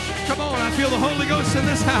Come on, I feel the Holy Ghost in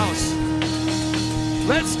this house.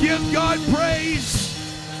 Let's give God praise.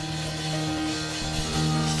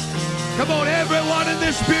 Come on, everyone in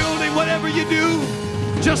this building, whatever you do,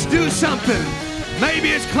 just do something.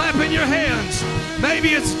 Maybe it's clapping your hands.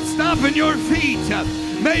 Maybe it's stomping your feet.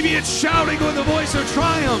 Maybe it's shouting with a voice of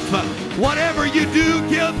triumph. Whatever you do,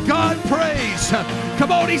 give God praise.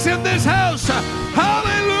 Come on, He's in this house.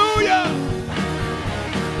 Hallelujah.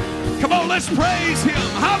 Come on, let's praise Him.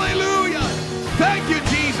 Hallelujah. Thank you,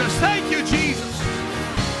 Jesus. Thank you, Jesus.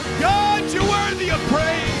 God, you're worthy of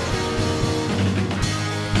praise.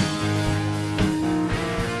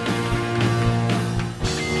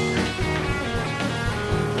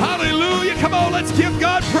 Hallelujah. Come on, let's give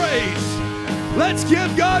God praise. Let's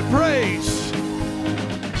give God praise.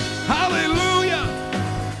 Hallelujah.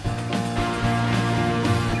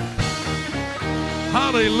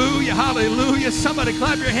 Hallelujah. Hallelujah. Somebody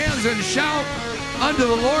clap your hands and shout unto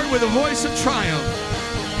the Lord with a voice of triumph.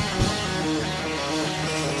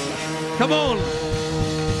 Come on.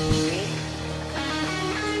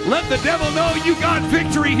 Let the devil know you got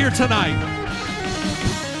victory here tonight.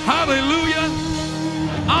 Hallelujah.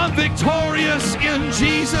 I'm victorious in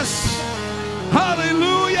Jesus.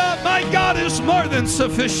 Hallelujah. My God is more than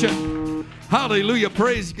sufficient. Hallelujah.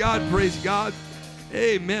 Praise God. Praise God.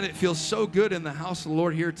 Amen. It feels so good in the house of the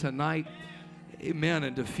Lord here tonight. Amen.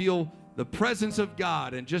 And to feel the presence of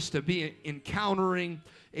God and just to be encountering,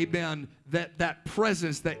 amen, that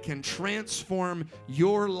presence that can transform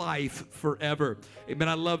your life forever. Amen.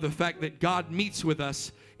 I love the fact that God meets with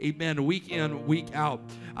us, amen, week in, week out.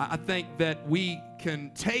 I think that we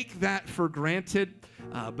can take that for granted,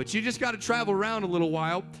 but you just got to travel around a little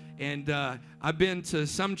while. And I've been to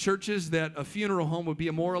some churches that a funeral home would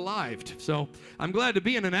be more alive. So I'm glad to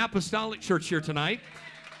be in an apostolic church here tonight.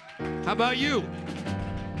 How about you?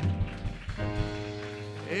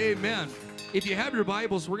 Amen. If you have your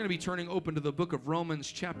Bibles, we're going to be turning open to the book of Romans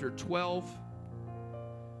chapter 12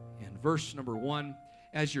 and verse number 1.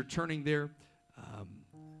 As you're turning there,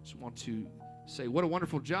 just want to say what a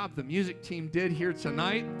wonderful job the music team did here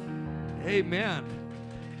tonight. Amen.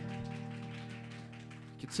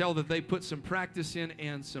 You can tell that they put some practice in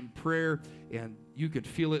and some prayer, and you could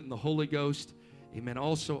feel it in the Holy Ghost. Amen.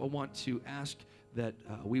 Also, I want to ask that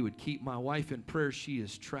we would keep my wife in prayer. She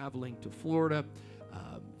is traveling to Florida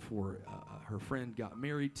for her friend got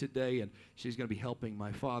married today, and she's going to be helping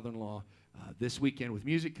my father-in-law this weekend with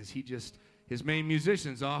music because his main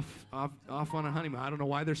musician's off on a honeymoon. I don't know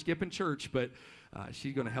why they're skipping church, but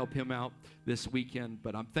she's going to help him out this weekend.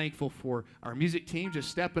 But I'm thankful for our music team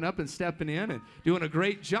just stepping up and stepping in and doing a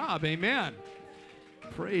great job. Amen.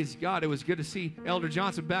 Praise God. It was good to see Elder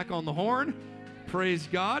Johnson back on the horn. Praise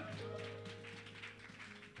God.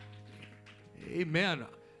 Amen.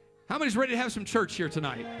 How many's ready to have some church here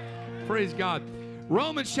tonight? Praise God.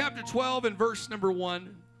 Romans chapter 12 and verse number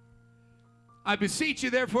 1. I beseech you,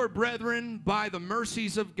 therefore, brethren, by the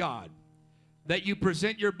mercies of God, that you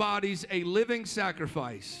present your bodies a living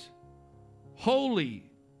sacrifice, holy,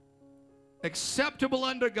 acceptable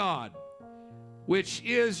unto God, which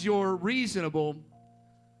is your reasonable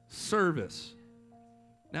service.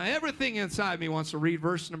 Now, everything inside me wants to read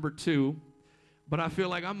verse number 2, but I feel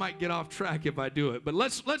like I might get off track if I do it. But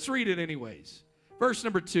let's read it anyways. Verse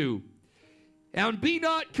number 2. And be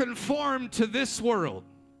not conformed to this world,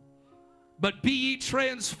 but be ye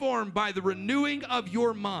transformed by the renewing of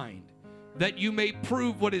your mind, that you may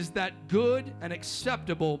prove what is that good and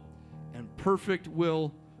acceptable and perfect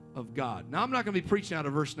will of God. Now, I'm not going to be preaching out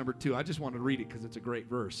of verse number 2. I just want to read it because it's a great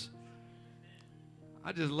verse.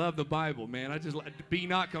 I just love the Bible, man. Be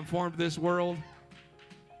not conformed to this world.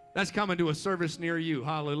 That's coming to a service near you.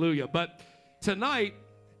 Hallelujah. But tonight,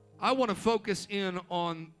 I want to focus in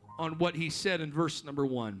on what he said in verse number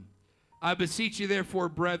 1. I beseech you, therefore,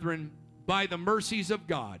 brethren, by the mercies of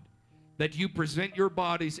God, that you present your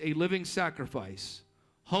bodies a living sacrifice,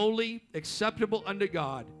 holy, acceptable unto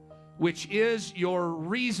God, which is your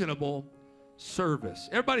reasonable service.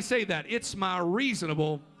 Everybody say that. It's my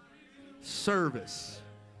reasonable service.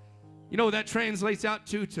 You know what that translates out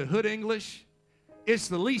to hood English? It's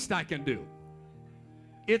the least I can do.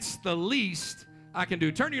 It's the least I can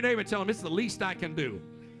do. Turn to your neighbor and tell him it's the least I can do.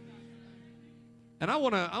 And I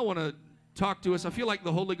want to talk to us. I feel like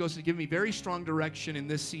the Holy Ghost has given me very strong direction in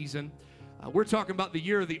this season. We're talking about the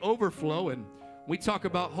year of the overflow, and we talk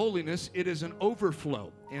about holiness. It is an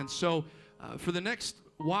overflow. And so for the next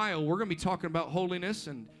while, we're going to be talking about holiness,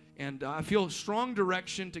 and I feel strong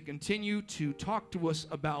direction to continue to talk to us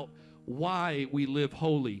about why we live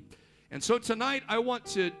holy. And so tonight, I want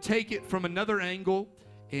to take it from another angle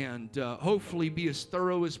and hopefully be as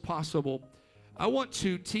thorough as possible. I want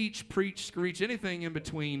to teach, preach, screech, anything in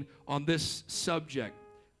between on this subject.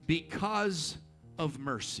 Because of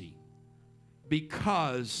mercy.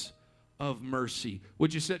 Because of mercy.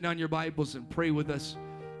 Would you sit down your Bibles and pray with us?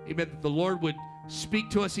 Amen. That the Lord would speak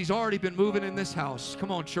to us. He's already been moving in this house.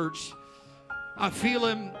 Come on, church. I feel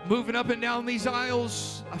Him moving up and down these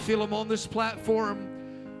aisles. I feel Him on this platform.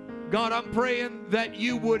 God, I'm praying that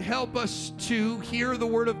you would help us to hear the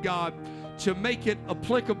Word of God, to make it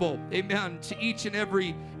applicable, amen, to each and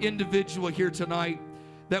every individual here tonight,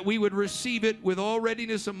 that we would receive it with all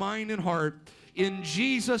readiness of mind and heart, in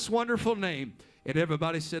Jesus' wonderful name. And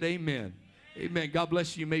everybody said amen. Amen. God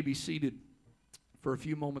bless you. You may be seated for a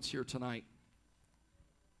few moments here tonight.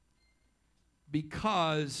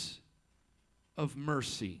 Because of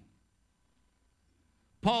mercy.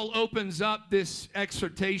 Paul opens up this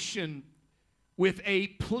exhortation with a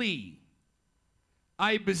plea.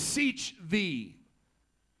 I beseech thee.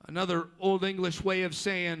 Another Old English way of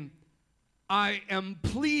saying, I am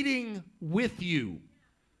pleading with you.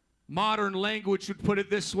 Modern language would put it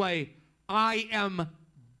this way, I am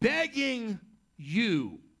begging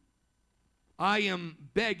you. I am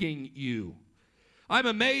begging you. I'm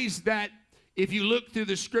amazed that if you look through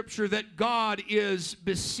the scripture that God is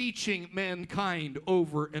beseeching mankind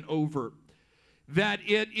over and over. That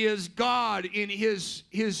it is God in His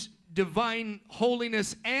divine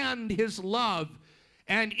holiness and His love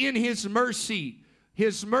and in His mercy.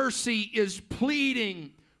 His mercy is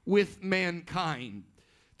pleading with mankind.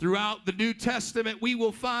 Throughout the New Testament, we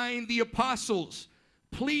will find the apostles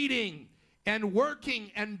pleading and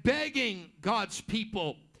working and begging God's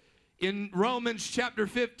people. In Romans chapter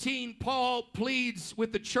 15, Paul pleads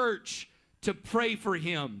with the church to pray for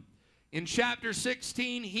him. In chapter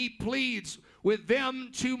 16, he pleads with them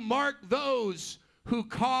to mark those who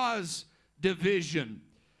cause division.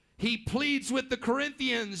 He pleads with the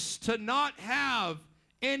Corinthians to not have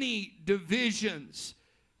any divisions.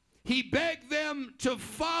 He begged them to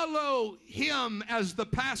follow him as the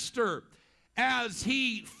pastor, as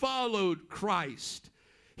he followed Christ.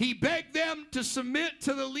 He begged them to submit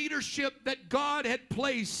to the leadership that God had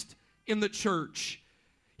placed in the church.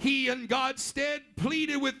 He, in God's stead,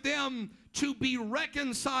 pleaded with them to be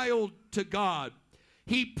reconciled to God.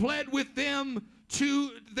 He pled with them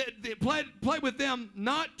pled with them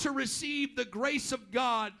not to receive the grace of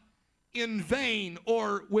God in vain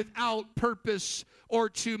or without purpose or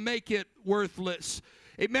to make it worthless.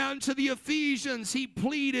 Amen. To the Ephesians, he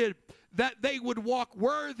pleaded that they would walk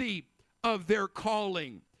worthy of their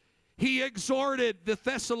calling. He exhorted the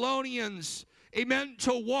Thessalonians, amen,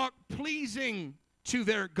 to walk pleasing to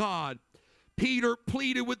their God. Peter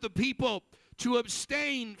pleaded with the people to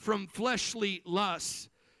abstain from fleshly lusts.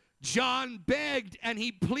 John begged and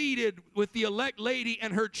he pleaded with the elect lady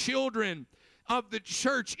and her children of the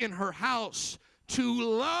church in her house to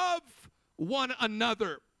love one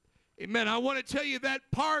another. Amen. I want to tell you that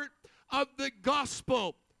part of the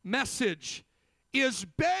gospel message is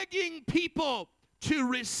begging people to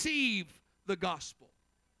receive the gospel.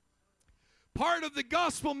 Part of the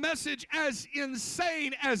gospel message, as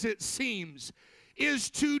insane as it seems,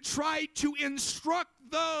 is to try to instruct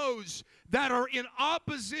those that are in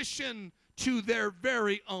opposition to their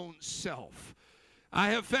very own self. I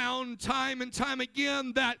have found time and time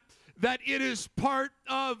again that it is part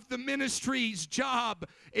of the ministry's job,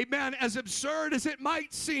 amen, as absurd as it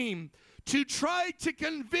might seem, to try to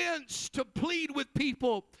convince, to plead with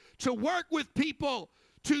people, to work with people,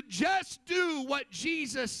 to just do what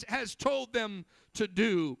Jesus has told them to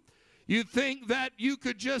do. You think that you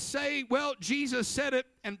could just say, well, Jesus said it,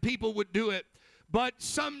 and people would do it. But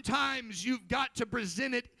sometimes you've got to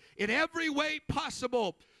present it in every way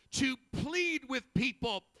possible to plead with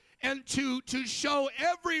people and to show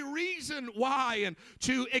every reason why and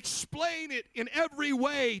to explain it in every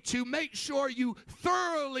way, to make sure you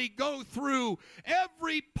thoroughly go through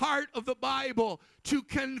every part of the Bible to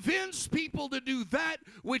convince people to do that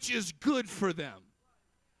which is good for them.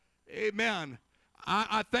 Amen.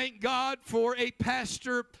 I thank God for a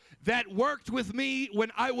pastor that worked with me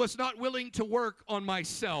when I was not willing to work on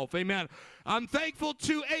myself. Amen. I'm thankful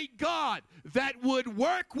to a God that would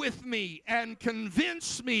work with me and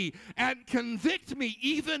convince me and convict me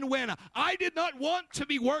even when I did not want to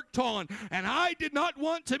be worked on and I did not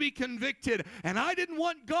want to be convicted and I didn't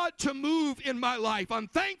want God to move in my life. I'm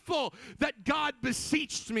thankful that God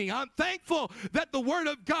beseeched me. I'm thankful that the Word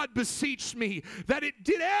of God beseeched me, that it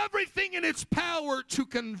did everything in its power to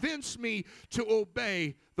convince me to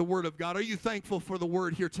obey the Word of God. Are you thankful for the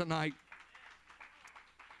Word here tonight?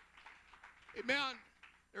 Amen.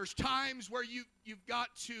 There's times where you've got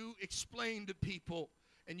to explain to people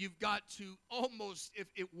and you've got to almost, if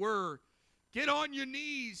it were, get on your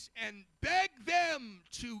knees and beg them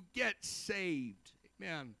to get saved.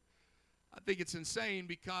 Amen. I think it's insane,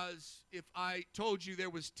 because if I told you there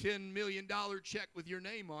was $10 million check with your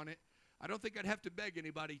name on it, I don't think I'd have to beg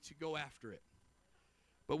anybody to go after it.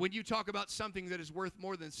 But when you talk about something that is worth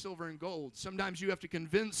more than silver and gold, sometimes you have to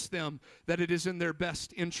convince them that it is in their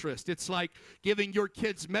best interest. It's like giving your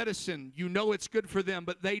kids medicine. You know it's good for them,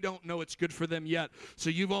 but they don't know it's good for them yet. So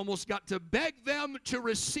you've almost got to beg them to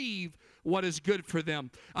receive what is good for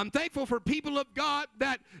them. I'm thankful for people of God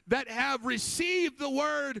that have received the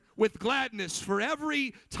word with gladness, for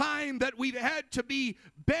every time that we've had to be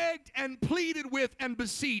begged and pleaded with and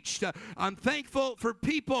beseeched. I'm thankful for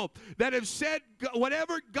people that have said,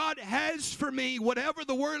 whatever God has for me, whatever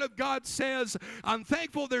the word of God says, I'm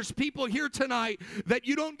thankful there's people here tonight that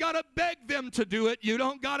you don't got to beg them to do it. You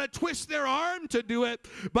don't got to twist their arm to do it,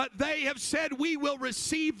 but they have said, we will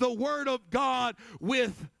receive the word of God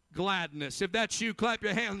with gladness. If that's you, clap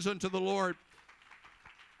your hands unto the Lord.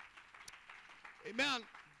 Amen.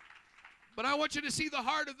 But I want you to see the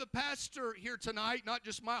heart of the pastor here tonight, not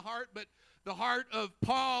just my heart, but the heart of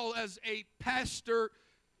Paul as a pastor.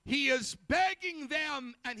 He is begging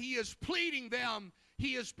them and he is pleading them.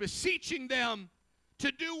 He is beseeching them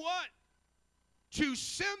to do what? To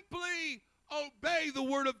simply obey the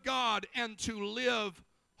word of God and to live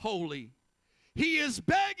holy. He is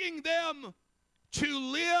begging them to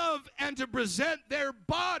live and to present their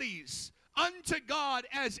bodies unto God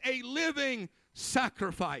as a living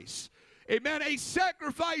sacrifice. Amen. A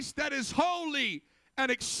sacrifice that is holy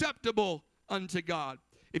and acceptable unto God.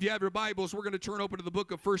 If you have your Bibles, we're going to turn open to the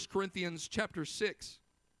book of 1 Corinthians chapter 6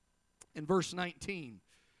 and verse 19.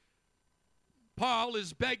 Paul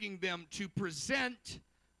is begging them to present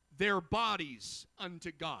their bodies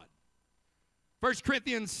unto God. 1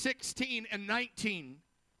 Corinthians 16 and 19,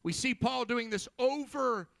 we see Paul doing this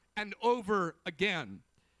over and over again.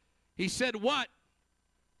 He said, what?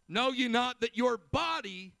 Know ye not that your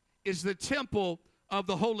body is the temple of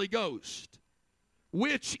the Holy Ghost,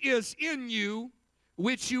 which is in you,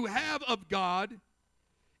 which you have of God,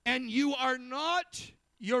 and you are not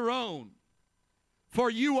your own, for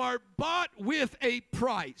you are bought with a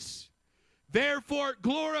price. Therefore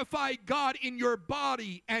glorify God in your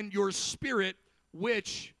body and your spirit,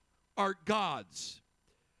 which are God's.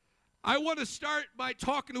 I want to start by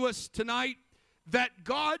talking to us tonight that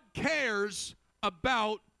God cares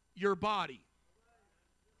about your body.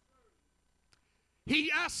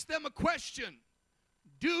 He asked them a question.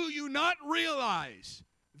 Do you not realize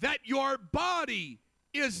that your body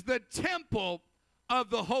is the temple of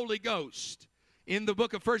the Holy Ghost? In the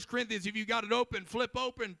book of 1 Corinthians, if you got it open, flip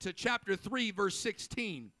open to chapter 3, verse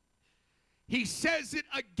 16. He says it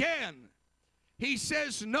again. He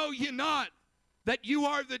says, know ye not that you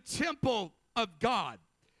are the temple of God,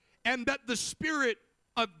 and that the Spirit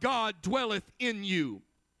of God dwelleth in you?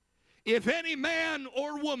 If any man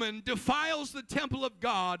or woman defiles the temple of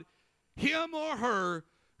God, him or her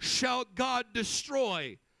shall God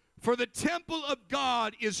destroy. For the temple of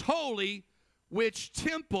God is holy, which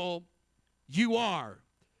temple you are.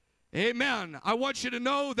 Amen. I want you to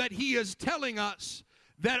know that he is telling us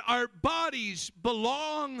that our bodies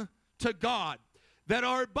belong to God. That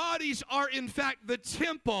our bodies are in fact the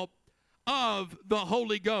temple of the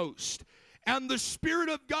Holy Ghost. And the Spirit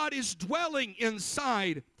of God is dwelling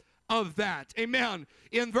inside of that. Amen.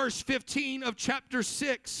 In verse 15 of chapter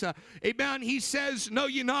 6, amen, he says, know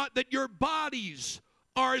ye not that your bodies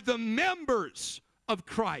are the members of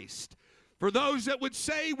Christ? For those that would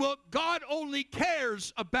say, well, God only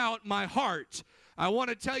cares about my heart, I want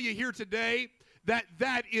to tell you here today that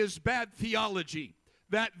that is bad theology.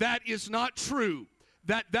 That is not true.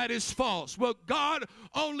 That is false. Well, God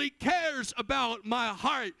only cares about my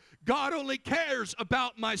heart. God only cares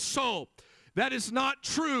about my soul. That is not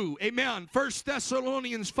true. Amen. 1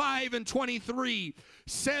 Thessalonians 5 and 23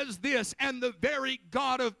 says this, and the very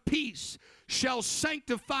God of peace shall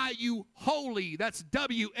sanctify you wholly. That's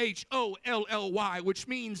W-H-O-L-L-Y, which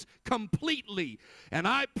means completely. And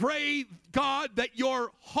I pray, God, that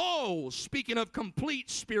your whole, speaking of complete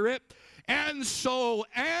spirit, and soul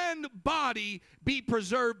and body be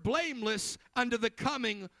preserved blameless unto the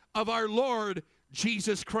coming of our Lord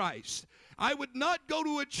Jesus Christ. I would not go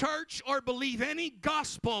to a church or believe any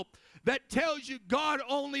gospel that tells you God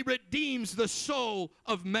only redeems the soul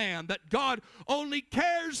of man, that God only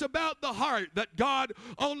cares about the heart, that God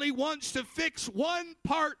only wants to fix one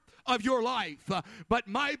part of your life. But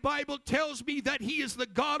my Bible tells me that He is the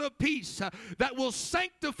God of peace that will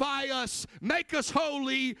sanctify us, make us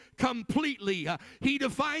holy completely. He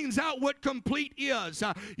defines out what complete is.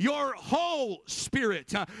 Your whole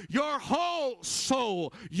spirit, your whole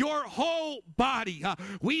soul, your whole body.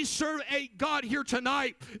 We serve a God here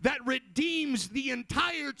tonight that redeems the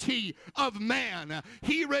entirety of man.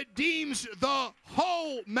 He redeems the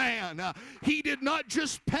whole man. He did not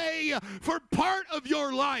just pay for part of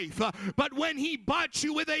your life, but when He bought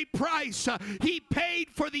you with a price, He paid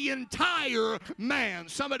for the entire man.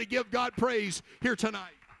 Somebody give God praise here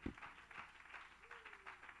tonight.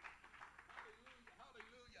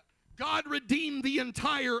 God redeemed the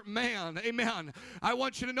entire man. Amen. I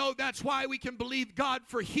want you to know that's why we can believe God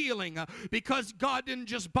for healing, because God didn't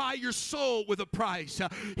just buy your soul with a price.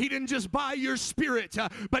 He didn't just buy your spirit,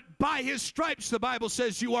 but by His stripes, the Bible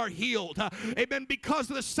says, you are healed. Amen. Because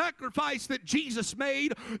of the sacrifice that Jesus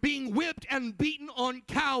made, being whipped and beaten on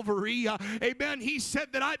Calvary, amen, He said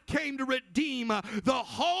that I came to redeem the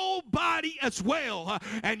whole body as well.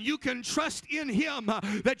 And you can trust in Him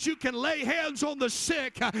that you can lay hands on the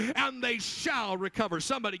sick and they shall recover.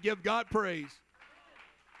 Somebody give God praise.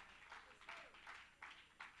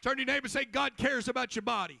 Turn to your neighbor and say, God cares about your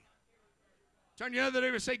body. Turn to your other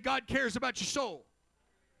neighbor and say, God cares about your soul.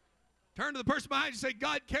 Turn to the person behind you and say,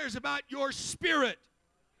 God cares about your spirit.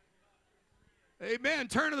 Amen.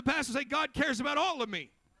 Turn to the pastor and say, God cares about all of me.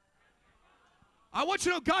 I want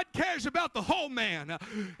you to know God cares about the whole man.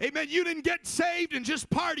 Amen. You didn't get saved and just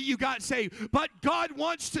part of you got saved, but God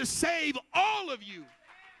wants to save all of you.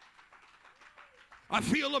 I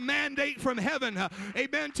feel a mandate from heaven,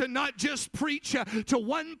 amen, to not just preach to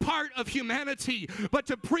one part of humanity, but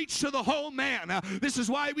to preach to the whole man. This is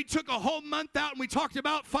why we took a whole month out and we talked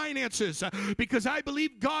about finances, because I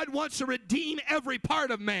believe God wants to redeem every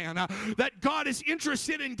part of man, that God is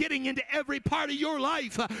interested in getting into every part of your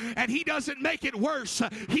life, and He doesn't make it worse.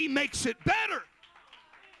 He makes it better.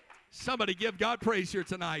 Somebody give God praise here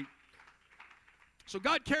tonight. So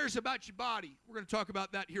God cares about your body. We're going to talk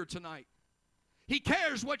about that here tonight. He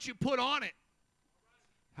cares what you put on it.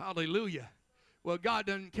 Hallelujah. Well, God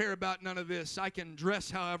doesn't care about none of this. I can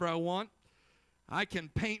dress however I want. I can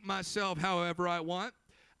paint myself however I want.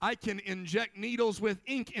 I can inject needles with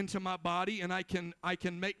ink into my body, and I can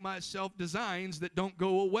make myself designs that don't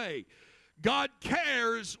go away. God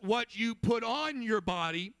cares what you put on your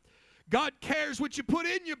body. God cares what you put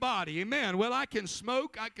in your body. Amen. Well, I can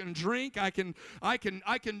smoke, I can drink, I can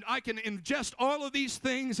ingest all of these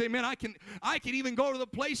things. Amen. I can even go to the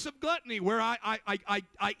place of gluttony where I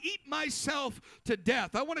eat myself to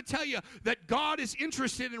death. I want to tell you that God is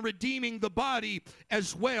interested in redeeming the body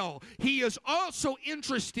as well. He is also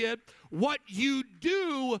interested what you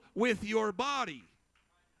do with your body.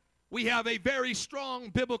 We have a very strong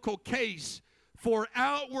biblical case for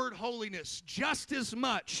outward holiness, just as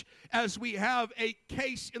much as we have a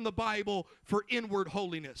case in the Bible for inward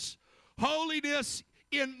holiness. Holiness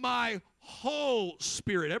in my whole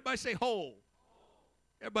spirit. Everybody say whole.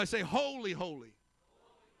 Everybody say holy, holy.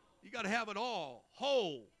 You got to have it all.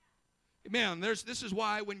 Whole. Amen. This is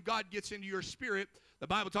why when God gets into your spirit, the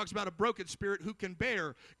Bible talks about a broken spirit who can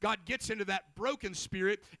bear. God gets into that broken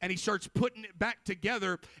spirit and He starts putting it back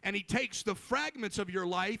together, and He takes the fragments of your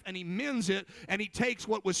life and He mends it, and He takes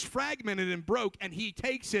what was fragmented and broke and He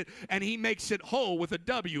takes it and He makes it whole with a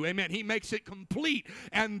W. Amen. He makes it complete,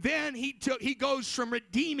 and then He goes from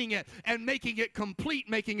redeeming it and making it complete,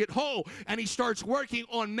 making it whole, and He starts working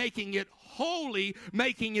on making it holy,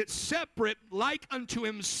 making it separate like unto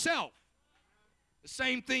Himself. The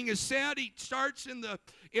same thing is said. He starts in the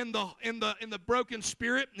broken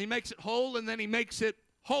spirit, and He makes it whole, and then He makes it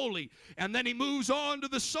holy. And then He moves on to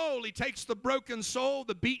the soul. He takes the broken soul,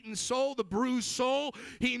 the beaten soul, the bruised soul.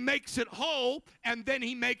 He makes it whole, and then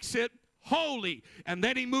He makes it holy. And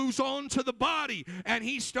then He moves on to the body, and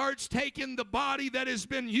He starts taking the body that has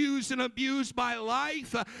been used and abused by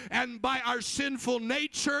life and by our sinful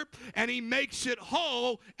nature, and He makes it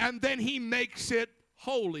whole, and then He makes it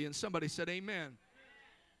holy. And somebody said amen.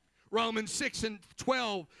 Romans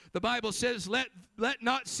 6:12, the Bible says, let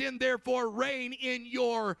not sin therefore reign in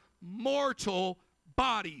your mortal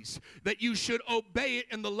bodies, that you should obey it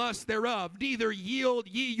in the lust thereof. Neither yield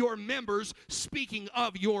ye your members, speaking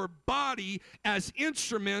of your body, as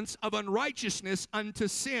instruments of unrighteousness unto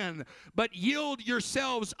sin, but yield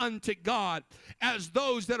yourselves unto God as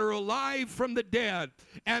those that are alive from the dead,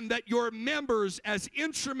 and that your members as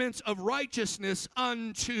instruments of righteousness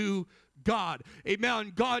unto God.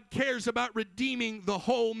 Amen. God cares about redeeming the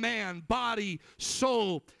whole man, body,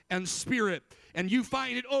 soul, and spirit. And you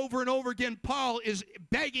find it over and over again. Paul is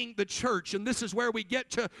begging the church, and this is where we get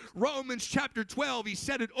to Romans chapter 12. He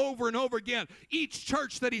said it over and over again. Each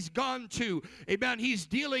church that he's gone to, amen, he's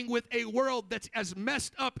dealing with a world that's as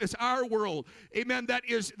messed up as our world. Amen. That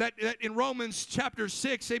in Romans chapter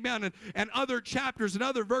 6, amen, and other chapters and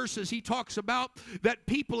other verses, he talks about that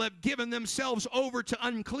people have given themselves over to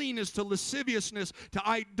uncleanness, to lasciviousness, to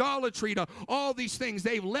idolatry, to all these things.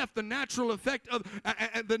 They've left the natural effect of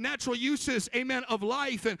the natural uses, amen, of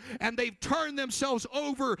life, and they've turned themselves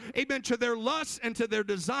over, amen, to their lusts and to their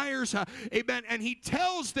desires, amen. And he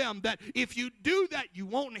tells them that if you do that, you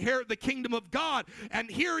won't inherit the kingdom of God. And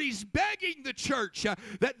here he's begging the church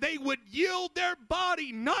that they would yield their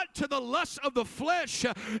body not to the lusts of the flesh,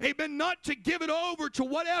 amen, not to give it over to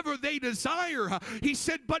whatever they desire. He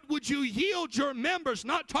said, but would you yield your members,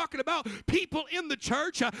 not talking about people in the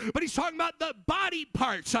church, but he's talking about the body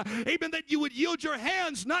parts, amen, that you would yield your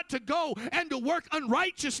hands not to go and to work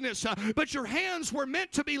unrighteousness, but your hands were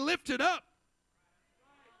meant to be lifted up.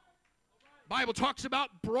 Bible talks about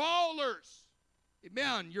brawlers.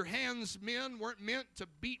 Amen. Your hands, men, weren't meant to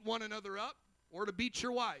beat one another up or to beat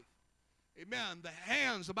your wife. Amen. The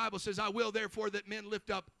hands, the Bible says, I will therefore that men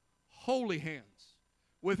lift up holy hands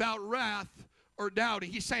without wrath or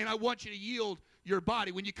doubting. He's saying, I want you to yield your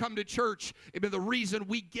body. When you come to church, amen, the reason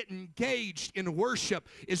we get engaged in worship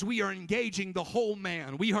is we are engaging the whole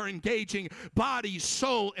man. We are engaging body,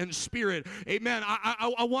 soul, and spirit. Amen.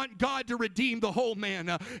 I want God to redeem the whole man.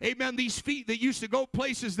 Amen. These feet that used to go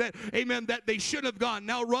places that, amen, that they should have gone,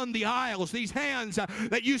 now run the aisles. These hands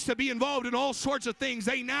that used to be involved in all sorts of things,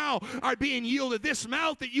 they now are being yielded. This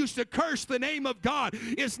mouth that used to curse the name of God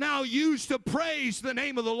is now used to praise the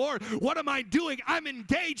name of the Lord. What am I doing? I'm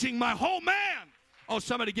engaging my whole man. Oh,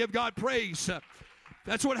 somebody give God praise.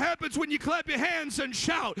 That's what happens when you clap your hands and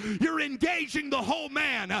shout. You're engaging the whole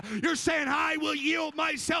man. You're saying, I will yield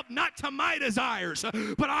myself not to my desires,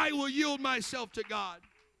 but I will yield myself to God.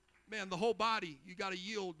 Man, the whole body, you got to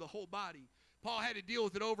yield the whole body. Paul had to deal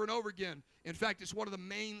with it over and over again. In fact, it's one of the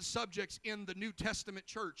main subjects in the New Testament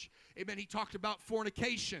church. Amen. He talked about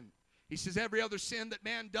fornication. He says every other sin that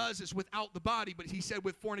man does is without the body, but he said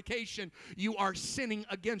with fornication, you are sinning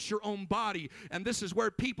against your own body. And this is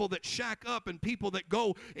where people that shack up and people that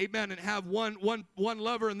go, amen, and have one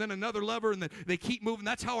lover and then another lover and then they keep moving.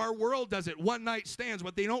 That's how our world does it. One night stands.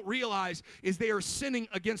 What they don't realize is they are sinning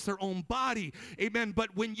against their own body. Amen.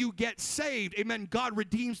 But when you get saved, amen, God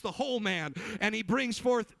redeems the whole man. And he brings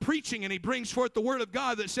forth preaching and he brings forth the word of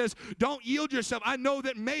God that says, don't yield yourself. I know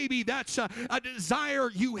that maybe that's a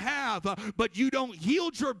desire you have. But you don't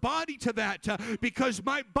yield your body to that because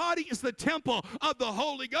my body is the temple of the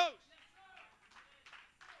Holy Ghost.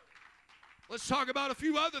 Let's talk about a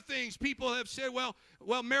few other things. People have said, well,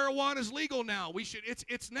 marijuana is legal now.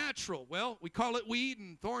 It's natural. Well, we call it weed,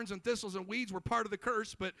 and thorns and thistles and weeds were part of the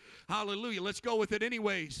curse, but hallelujah, let's go with it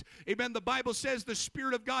anyways. Amen. The Bible says the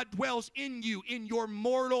Spirit of God dwells in you, in your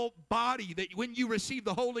mortal body, that when you receive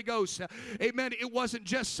the Holy Ghost, amen, it wasn't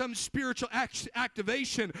just some spiritual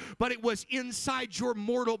activation, but it was inside your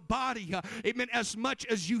mortal body. Amen. As much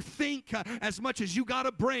as you think, as much as you got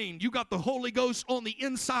a brain, you got the Holy Ghost on the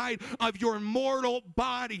inside of your mortal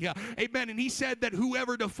body. Amen. And he said that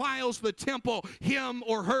whoever defiles the temple, him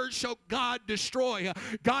or her shall God destroy.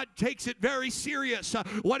 God takes it very serious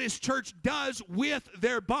what his church does with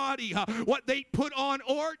their body, what they put on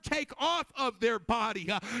or take off of their body.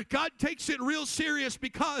 God takes it real serious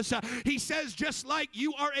because he says, just like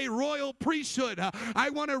you are a royal priesthood, I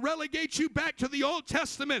want to relegate you back to the Old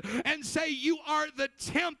Testament and say you are the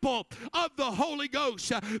temple of the Holy Ghost.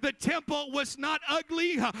 The temple was not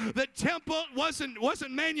ugly. The temple wasn't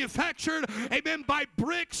manufactured, amen, by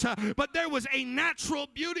bricks, but there was a natural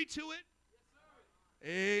beauty to it.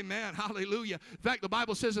 Amen. Hallelujah. In fact, the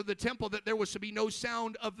Bible says of the temple that there was to be no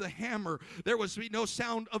sound of the hammer. There was to be no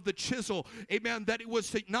sound of the chisel. Amen. That it was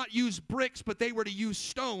to not use bricks, but they were to use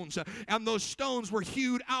stones. And those stones were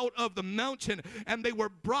hewed out of the mountain, and they were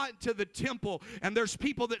brought to the temple. And there's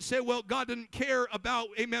people that say, well, God didn't care about,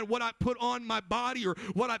 amen, what I put on my body or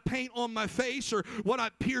what I paint on my face or what I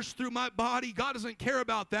pierce through my body. God doesn't care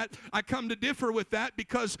about that. I come to differ with that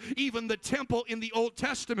because even the temple in the Old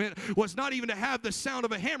Testament was not even to have the sound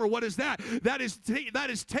of a hammer. What is that? That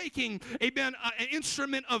is taking, amen, an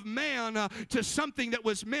instrument of man to something that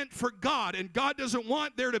was meant for God. And God doesn't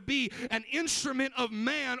want there to be an instrument of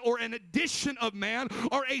man or an addition of man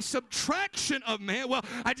or a subtraction of man. Well,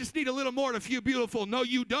 I just need a little more to feel beautiful. No,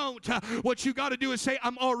 you don't. What you got to do is say,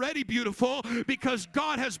 I'm already beautiful because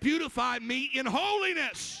God has beautified me in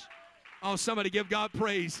holiness. Oh, somebody give God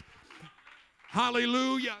praise.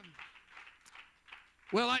 Hallelujah.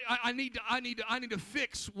 Well, I need to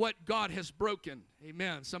fix what God has broken.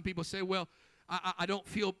 Amen. Some people say, well, I don't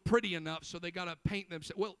feel pretty enough, so they got to paint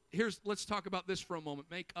themselves. Well, let's talk about this for a moment.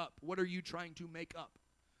 Make up. What are you trying to make up?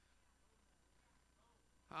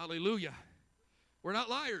 Hallelujah. We're not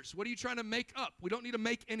liars. What are you trying to make up? We don't need to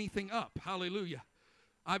make anything up. Hallelujah.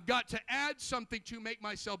 I've got to add something to make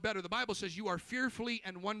myself better. The Bible says you are fearfully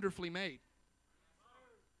and wonderfully made.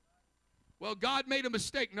 Well, God made a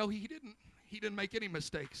mistake. No, He didn't. He didn't make any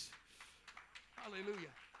mistakes. Hallelujah.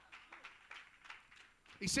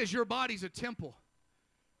 He says your body's a temple.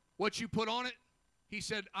 What you put on it, He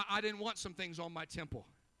said, I didn't want some things on my temple.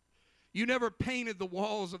 You never painted the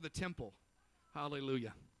walls of the temple.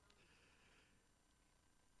 Hallelujah.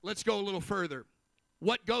 Let's go a little further.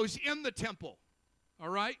 What goes in the temple? All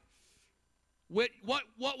right? What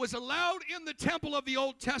was allowed in the temple of the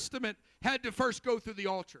Old Testament had to first go through the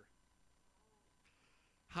altar.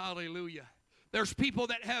 Hallelujah. There's people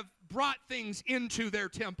that have brought things into their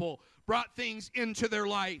temple, brought things into their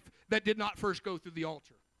life that did not first go through the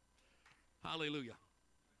altar. Hallelujah.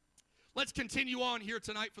 Let's continue on here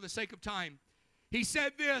tonight for the sake of time. He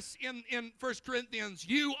said this in 1 Corinthians,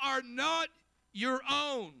 you are not your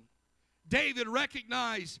own. David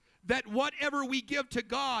recognized that whatever we give to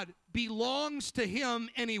God belongs to Him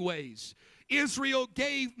anyways. Israel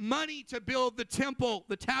gave money to build the temple,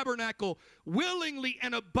 the tabernacle, willingly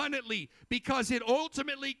and abundantly because it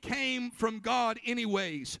ultimately came from God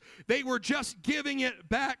anyways. They were just giving it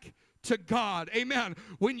back to God. Amen.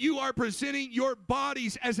 When you are presenting your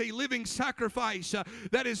bodies as a living sacrifice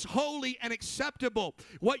that is holy and acceptable,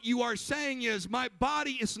 what you are saying is, my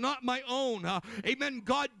body is not my own. Amen.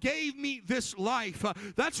 God gave me this life.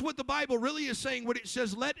 That's what the Bible really is saying when it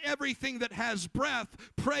says, let everything that has breath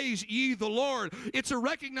praise ye the Lord. It's a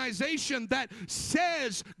recognition that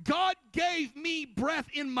says, God gave me breath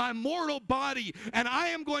in my mortal body, and I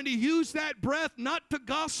am going to use that breath not to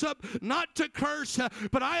gossip, not to curse,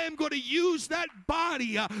 but I am going to use that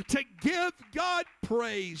body to give God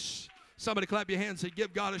praise. Somebody clap your hands and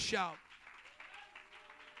give God a shout.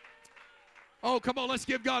 Oh, come on, let's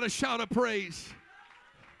give God a shout of praise.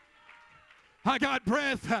 I got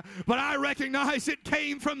breath, but I recognize it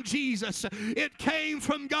came from Jesus. It came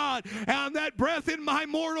from God. And that breath in my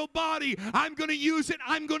mortal body, I'm going to use it.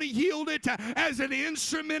 I'm going to yield it as an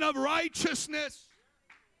instrument of righteousness.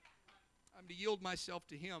 I'm to yield myself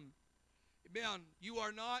to Him. Amen. You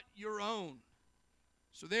are not your own.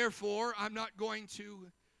 So therefore, I'm not going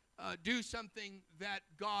to do something that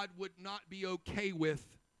God would not be okay with.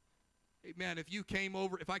 Amen.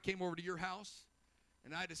 If I came over to your house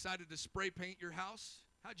and I decided to spray paint your house,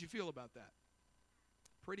 how'd you feel about that?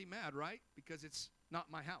 Pretty mad, right? Because it's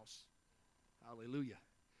not my house. Hallelujah.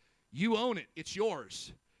 You own it. It's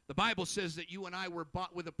yours. The Bible says that you and I were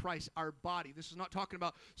bought with a price, our body. This is not talking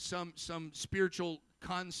about some spiritual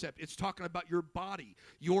concept. It's talking about your body,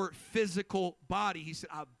 your physical body. He said,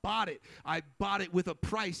 I bought it. I bought it with a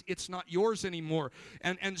price. It's not yours anymore.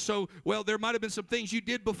 And so, well, there might have been some things you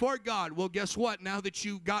did before God. Well, guess what? Now that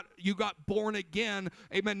you got born again,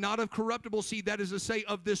 amen, not of corruptible seed, that is to say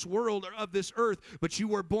of this world or of this earth, but you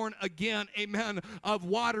were born again, amen, of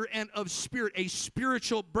water and of spirit, a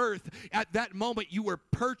spiritual birth. At that moment, you were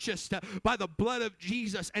purchased by the blood of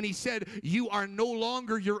Jesus. And He said, you are no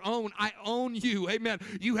longer your own. I own you. Amen.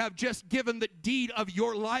 You have just given the deed of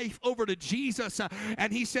your life over to Jesus.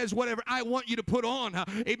 And He says, whatever I want you to put on,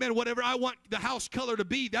 amen, whatever I want the house color to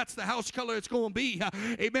be, that's the house color it's going to be.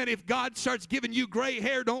 Amen. If God starts giving you gray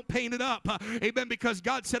hair, don't paint it up. Amen. Because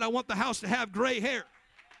God said, I want the house to have gray hair.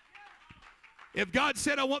 If God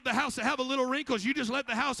said, I want the house to have a little wrinkles, you just let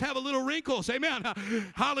the house have a little wrinkles. Amen.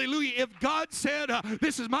 Hallelujah. If God said,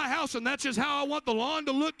 this is my house and that's just how I want the lawn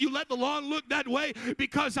to look, you let the lawn look that way,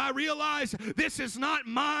 because I realize this is not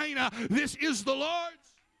mine. This is the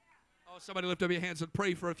Lord's. Oh, somebody lift up your hands and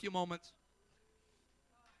pray for a few moments.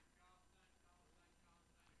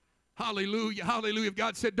 Hallelujah, hallelujah. If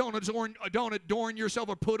God said, don't adorn yourself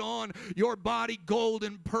or put on your body gold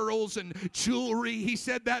and pearls and jewelry. He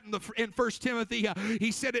said that in 1 Timothy.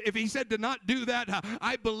 He said, if He said to not do that,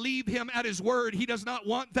 I believe Him at His word. He does not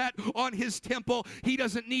want that on His temple. He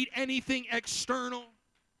doesn't need anything external.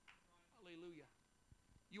 Hallelujah.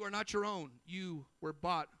 You are not your own. You were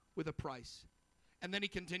bought with a price. And then He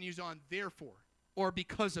continues on, therefore, or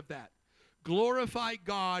because of that, glorify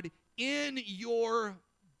God in your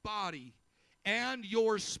body and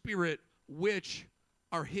your spirit, which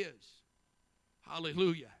are His.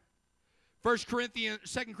 Hallelujah. 2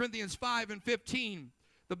 Corinthians 5 and 15,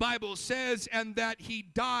 the Bible says, and that He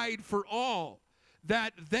died for all,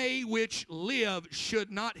 that they which live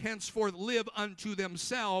should not henceforth live unto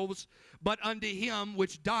themselves, but unto him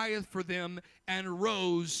which dieth for them and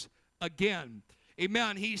rose again.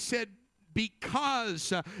 Amen. He said,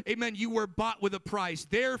 because, amen, you were bought with a price.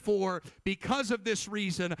 Therefore, because of this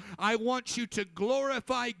reason, I want you to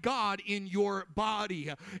glorify God in your body.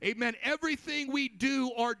 Amen. Everything we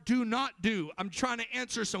do or do not do, I'm trying to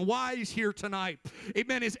answer some whys here tonight.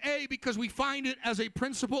 Amen. Is A, because we find it as a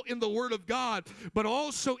principle in the Word of God, but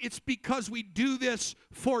also it's because we do this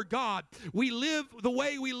for God. We live the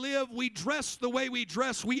way we live. We dress the way we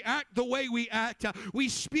dress. We act the way we act. We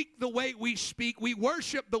speak the way we speak. We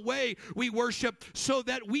worship the way we worship, so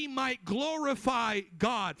that we might glorify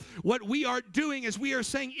God. What we are doing is we are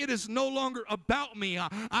saying it is no longer about me.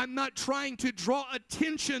 I'm not trying to draw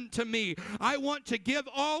attention to me. I want to give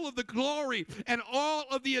all of the glory and all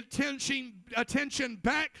of the attention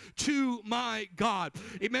back to my God.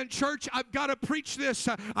 Amen, church. I've got to preach this.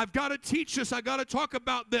 I've got to teach this. I've got to talk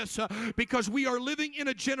about this because we are living in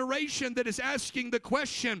a generation that is asking the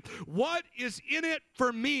question, what is in it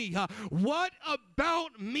for me? What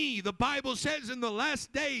about me? The Bible says in the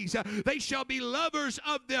last days they shall be lovers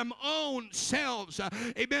of them own selves.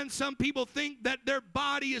 Amen. Some people think that their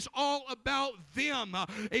body is all about them.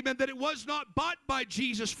 Amen. That it was not bought by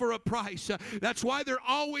Jesus for a price. That's why they're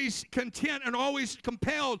always content and always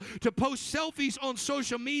compelled to post selfies on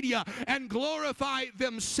social media and glorify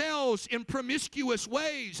themselves in promiscuous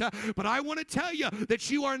ways. But I want to tell you that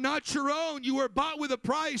you are not your own. You were bought with a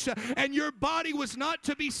price, and your body was not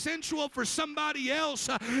to be sensual for somebody else.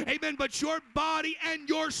 Amen. But your body and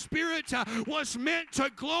your spirit was meant to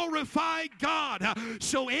glorify God.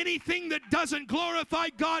 So anything that doesn't glorify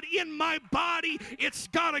God in my body, it's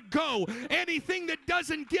got to go. Anything that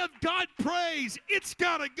doesn't give God praise, it's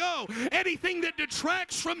got to go. Anything that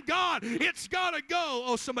detracts from God, it's got to go.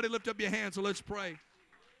 Oh, somebody lift up your hands and let's pray.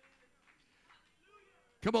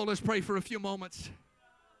 Come on, let's pray for a few moments.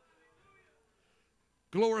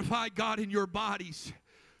 Glorify God in your bodies.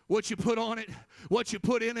 What you put on it, what you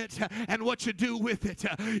put in it, and what you do with it.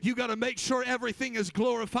 You got to make sure everything is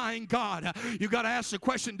glorifying God. You got to ask the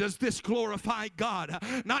question, does this glorify God?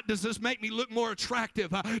 Not does this make me look more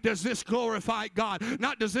attractive? Does this glorify God?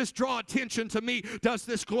 Not does this draw attention to me? Does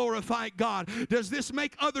this glorify God? Does this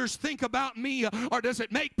make others think about me, or does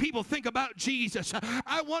it make people think about Jesus?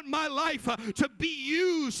 I want my life to be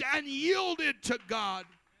used and yielded to God.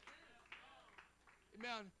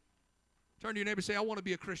 Amen. Turn to your neighbor and say, I want to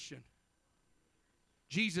be a Christian.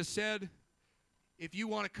 Jesus said, if you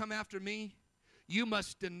want to come after me, you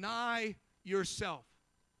must deny yourself.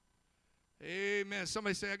 Amen.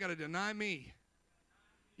 Somebody say, I got to deny me.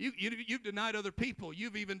 You've denied other people.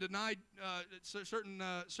 You've even denied certain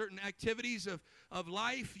activities of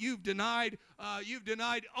life. You've denied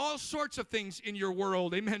all sorts of things in your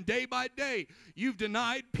world. Amen. Day by day, you've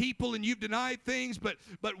denied people and you've denied things. But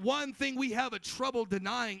one thing we have a trouble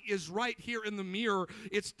denying is right here in the mirror.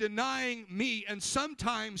 It's denying me. And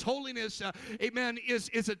sometimes holiness, amen,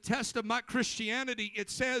 is a test of my Christianity. It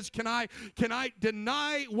says, can I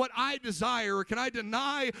deny what I desire? Or can I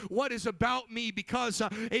deny what is about me? Because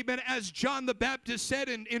amen, as John the Baptist said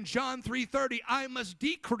in John 3:30, I must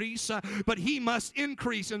decrease, but he must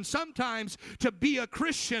increase. And sometimes to be a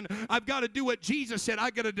Christian, I've got to do what Jesus said.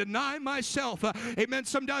 I've got to deny myself. Amen.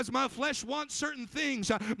 Sometimes my flesh wants certain things.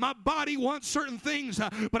 My body wants certain things.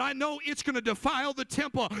 But I know it's going to defile the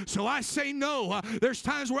temple. So I say no. There's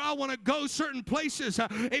times where I want to go certain places.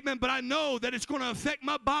 Amen. But I know that it's going to affect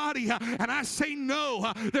my body. And I say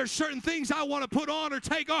no. There's certain things I want to put on or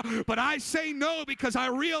take off. But I say no because I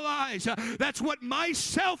realize that's what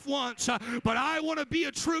myself wants, but I want to be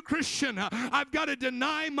a true Christian. I've got to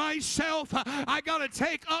deny myself. I got to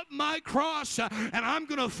take up my cross, and I'm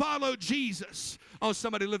going to follow Jesus. Oh,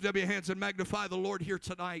 somebody lift up your hands and magnify the Lord here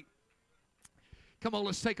tonight. Come on,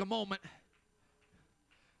 let's take a moment.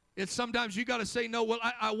 It's sometimes you got to say no. Well,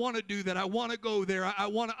 I want to do that. I want to go there. I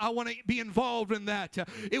want to be involved in that.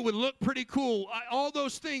 It would look pretty cool. All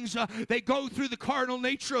those things they go through the carnal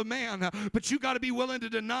nature of man. But you got to be willing to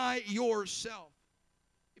deny yourself.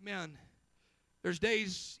 Amen. There's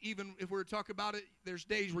days, even if we're talking about it, there's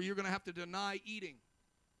days where you're going to have to deny eating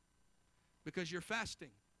because you're fasting.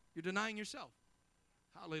 You're denying yourself.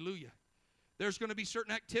 Hallelujah. There's going to be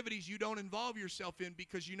certain activities you don't involve yourself in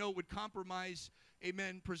because you know it would compromise,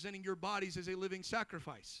 amen, presenting your bodies as a living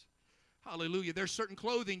sacrifice. Hallelujah. There's certain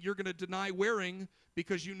clothing you're going to deny wearing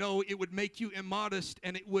because you know it would make you immodest,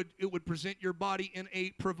 and it would present your body in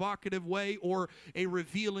a provocative way or a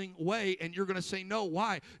revealing way, and you're going to say no.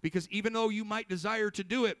 Why? Because even though you might desire to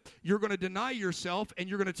do it, you're going to deny yourself, and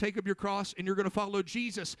you're going to take up your cross, and you're going to follow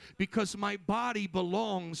Jesus, because my body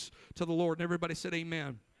belongs to the Lord. And everybody said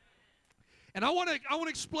amen. And I want to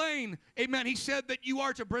explain, amen. He said that you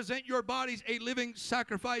are to present your bodies a living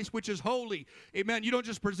sacrifice, which is holy. Amen. You don't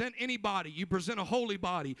just present any body. You present a holy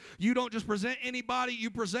body. You don't just present any body. You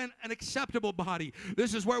present an acceptable body.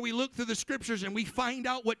 This is where we look through the scriptures and we find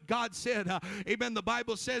out what God said. Amen. The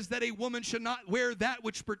Bible says that a woman should not wear that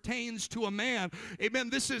which pertains to a man. Amen.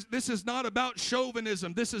 This is not about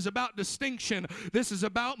chauvinism. This is about distinction. This is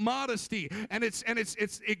about modesty. And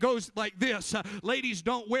it goes like this. Ladies,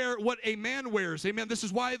 don't wear what a man wears. Amen. This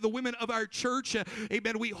is why the women of our church,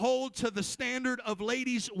 amen, we hold to the standard of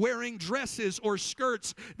ladies wearing dresses or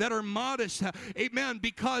skirts that are modest. Amen.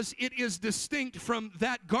 Because it is distinct from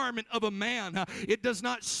that garment of a man. It does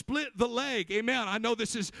not split the leg. Amen. I know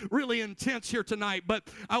this is really intense here tonight, but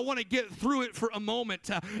I want to get through it for a moment.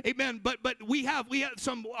 Amen. But we have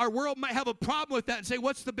our world might have a problem with that and say,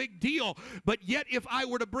 what's the big deal? But yet, if I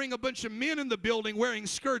were to bring a bunch of men in the building wearing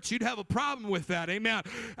skirts, you'd have a problem with that. Amen.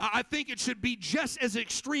 I think it should be just as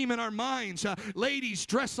extreme in our minds. Ladies,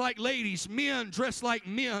 dress like ladies. Men, dress like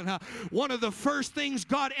men. One of the first things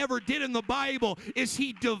God ever did in the Bible is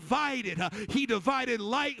He divided. He divided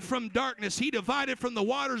light from darkness. He divided from the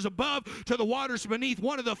waters above to the waters beneath.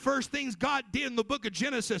 One of the first things God did in the book of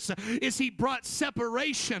Genesis is He brought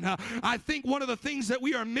separation. I think one of the things that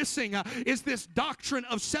we are missing is this doctrine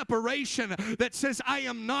of separation that says, I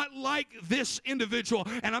am not like this individual.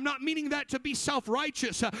 And I'm not meaning that to be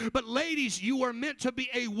self-righteous, but ladies, you are meant to be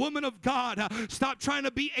a woman of God. Stop trying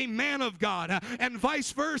to be a man of God. And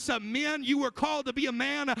vice versa. Men, you were called to be a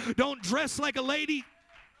man. Don't dress like a lady.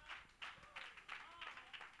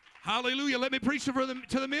 Hallelujah. Let me preach to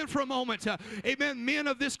the men for a moment. Amen. Men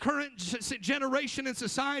of this current generation in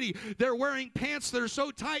society, they're wearing pants that are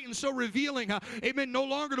so tight and so revealing. Amen. No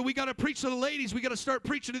longer do we got to preach to the ladies. We got to start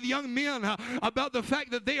preaching to the young men about the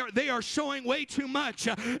fact that they are showing way too much.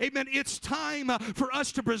 Amen. It's time for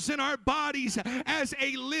us to present our bodies as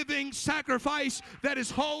a living sacrifice that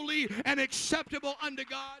is holy and acceptable unto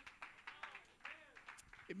God.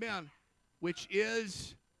 Amen. Which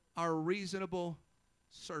is our reasonable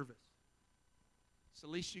service. It's the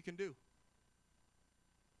least you can do.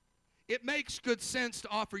 It makes good sense to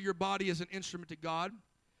offer your body as an instrument to God,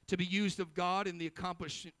 to be used of God in the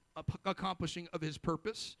accomplishing of His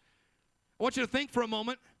purpose. I want you to think for a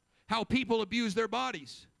moment how people abuse their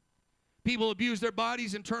bodies. People abuse their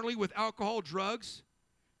bodies internally with alcohol, drugs,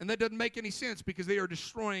 and that doesn't make any sense because they are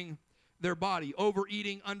destroying their body.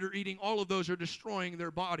 Overeating, undereating, all of those are destroying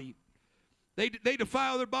their body. They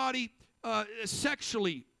defile their body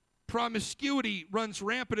sexually. Promiscuity runs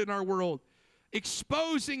rampant in our world,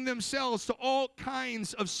 exposing themselves to all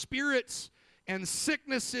kinds of spirits and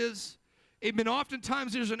sicknesses. Amen.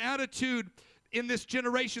 Oftentimes there's an attitude in this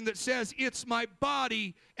generation that says, it's my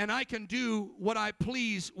body and I can do what I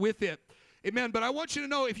please with it. Amen. But I want you to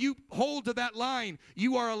know, if you hold to that line,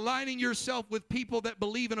 you are aligning yourself with people that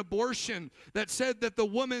believe in abortion, that said that the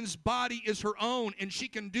woman's body is her own and she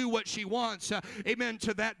can do what she wants. Amen.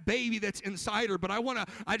 To that baby that's inside her. But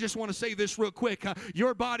I just want to say this real quick.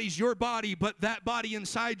 Your body's your body, but that body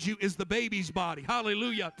inside you is the baby's body.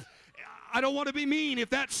 Hallelujah. I don't want to be mean. If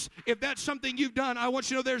that's something you've done, I want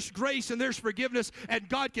you to know there's grace and there's forgiveness, and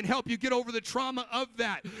God can help you get over the trauma of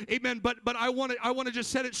that. Amen. But I want to just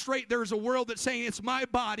set it straight. There's a world that's saying it's my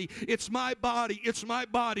body, it's my body, it's my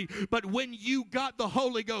body. But when you got the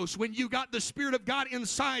Holy Ghost, when you got the Spirit of God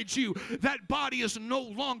inside you, that body is no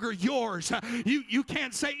longer yours. You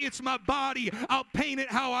can't say it's my body, I'll paint it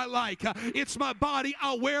how I like. It's my body,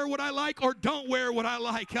 I'll wear what I like or don't wear what I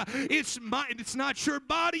like. It's not your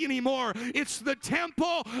body anymore. It's the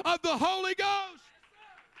temple of the Holy Ghost.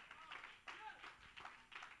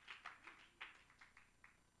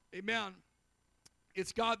 Amen.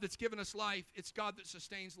 It's God that's given us life. It's God that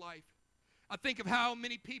sustains life. I think of how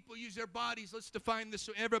many people use their bodies. Let's define this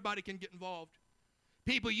so everybody can get involved.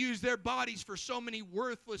 People use their bodies for so many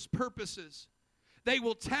worthless purposes. They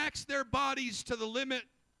will tax their bodies to the limit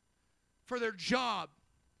for their job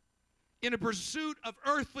in a pursuit of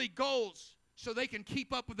earthly goals, so they can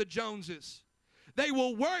keep up with the Joneses. They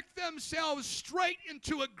will work themselves straight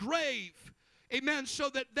into a grave amen, so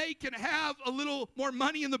that they can have a little more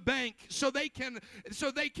money in the bank, so they can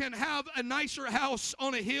have a nicer house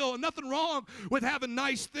on a hill. And nothing wrong with having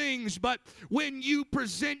nice things, but when you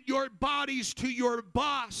present your bodies to your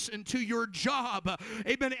boss and to your job,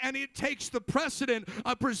 amen, and it takes the precedent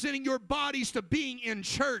of presenting your bodies to being in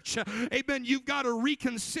church, amen, you've got to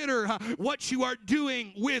reconsider what you are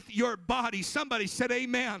doing with your body. Somebody said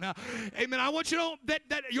amen. Amen. I want you to know that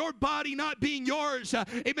your body not being yours,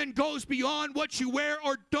 amen, goes beyond what you wear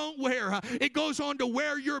or don't wear. It goes on to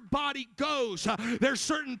where your body goes. There's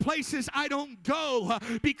certain places I don't go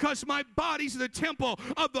because my body's the temple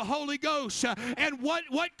of the Holy Ghost. And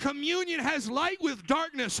what communion has light with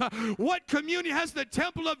darkness? What communion has the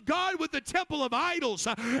temple of God with the temple of idols?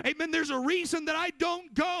 Amen. There's a reason that I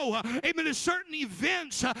don't go, amen, to certain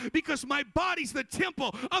events because my body's the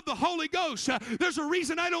temple of the Holy Ghost. There's a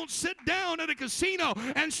reason I don't sit down at a casino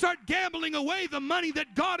and start gambling away the money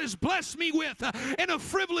that God has blessed me with in a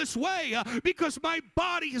frivolous way because my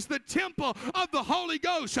body is the temple of the Holy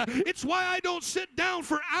Ghost. It's why I don't sit down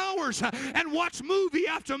for hours and watch movie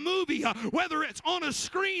after movie, whether it's on a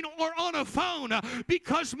screen or on a phone,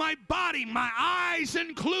 because my body, my eyes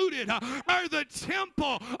included, are the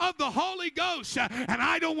temple of the Holy Ghost, and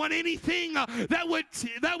I don't want anything that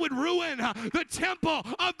would ruin the temple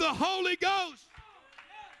of the Holy Ghost.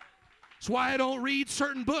 That's why I don't read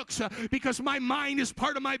certain books because my mind is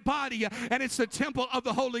part of my body and it's the temple of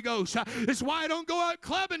the Holy Ghost. It's why I don't go out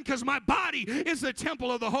clubbing because my body is the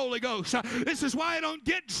temple of the Holy Ghost. This is why I don't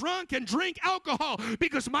get drunk and drink alcohol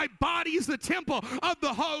because my body is the temple of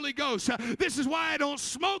the Holy Ghost. This is why I don't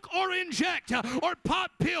smoke or inject or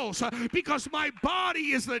pop pills because my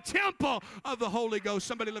body is the temple of the Holy Ghost.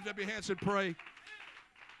 Somebody lift up your hands and pray.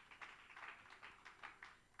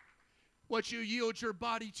 What you yield your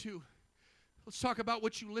body to. Let's talk about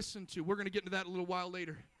what you listen to. We're going to get into that a little while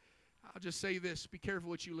later. I'll just say this. Be careful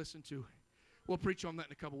what you listen to. We'll preach on that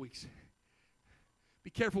in a couple weeks.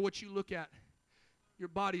 Be careful what you look at. Your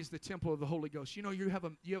body is the temple of the Holy Ghost. You know, you have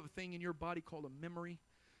a thing in your body called a memory.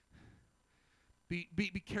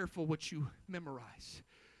 Be careful what you memorize.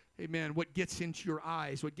 Amen. What gets into your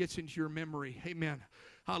eyes, what gets into your memory. Amen.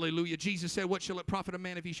 Hallelujah. Jesus said, what shall it profit a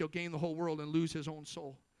man if he shall gain the whole world and lose his own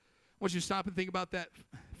soul? I want you to stop and think about that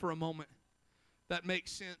for a moment. That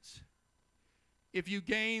makes sense. If you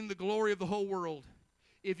gain the glory of the whole world,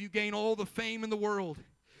 if you gain all the fame in the world,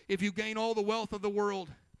 if you gain all the wealth of the world,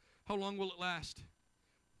 how long will it last?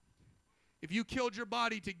 If you killed your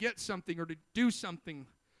body to get something or to do something,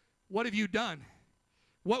 what have you done?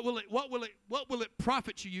 What will it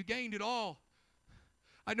profit you? You gained it all.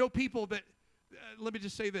 I know people that, let me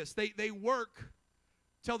just say this, they work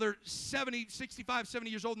till they're 70, 65,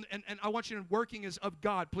 70 years old, and I want you to know working is of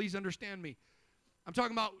God. Please understand me. I'm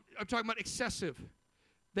talking about excessive.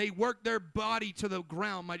 They work their body to the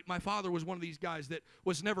ground. My father was one of these guys that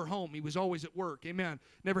was never home. He was always at work. Amen.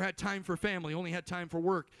 Never had time for family. Only had time for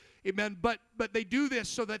work. Amen. But they do this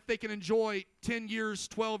so that they can enjoy 10 years,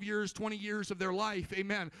 12 years, 20 years of their life.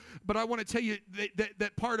 Amen. But I want to tell you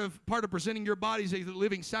that part of presenting your bodies as a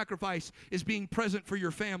living sacrifice is being present for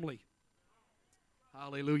your family.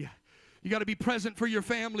 Hallelujah. You got to be present for your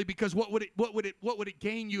family because what would it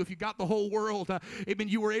gain you if you got the whole world? Amen.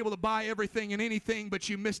 You were able to buy everything and anything, but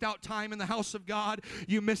you missed out time in the house of God.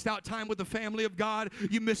 You missed out time with the family of God.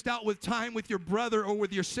 You missed out with time with your brother or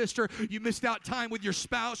with your sister. You missed out time with your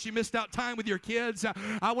spouse. You missed out time with your kids.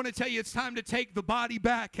 I want to tell you, it's time to take the body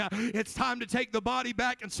back. It's time to take the body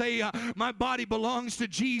back and say, my body belongs to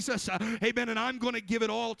Jesus. Amen. And I'm going to give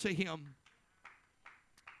it all to Him.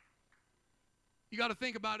 You got to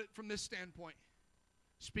think about it from this standpoint.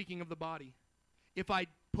 Speaking of the body, if I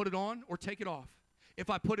put it on or take it off, if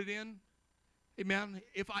I put it in, amen.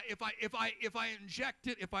 If I inject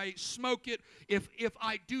it, if I smoke it, if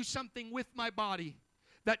I do something with my body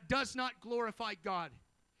that does not glorify God,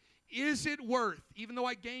 is it worth, even though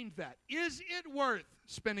I gained that, is it worth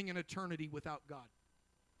spending an eternity without God?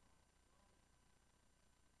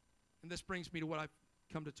 And this brings me to what I've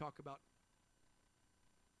come to talk about.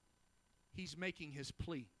 He's making his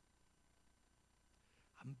plea.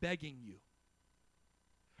 I'm begging you.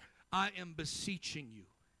 I am beseeching you.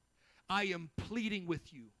 I am pleading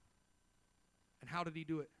with you. And how did he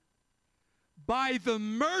do it? By the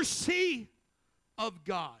mercy of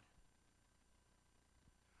God.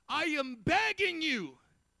 I am begging you,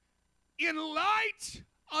 in light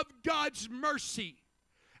of God's mercy,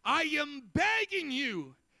 I am begging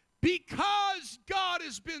you, because God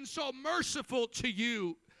has been so merciful to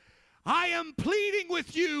you, I am pleading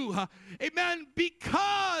with you, amen,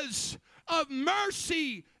 because of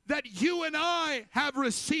mercy that you and I have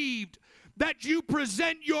received. that you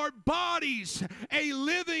present your bodies a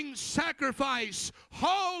living sacrifice,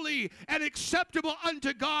 holy and acceptable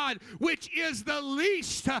unto God, which is the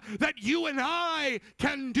least that you and I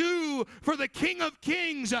can do for the King of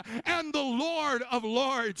Kings and the Lord of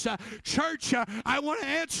Lords. Church, I want to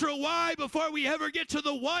answer a why before we ever get to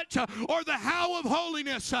the what or the how of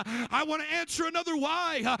holiness. I want to answer another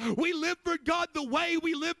why. We live for God the way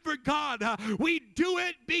we live for God. We do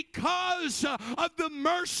it because of the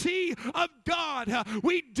mercy of God.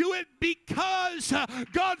 We do it because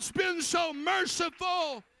God's been so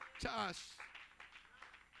merciful to us.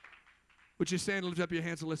 Would you stand and lift up your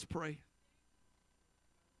hands and let's pray?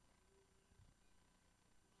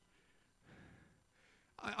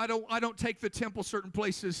 I don't take the temple certain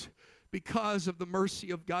places because of the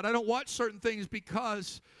mercy of God. I don't watch certain things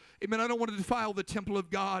because, amen, I don't want to defile the temple of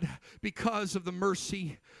God because of the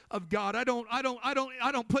mercy of God. I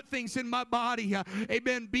don't put things in my body,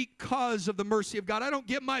 amen, because of the mercy of God. I don't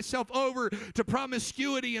give myself over to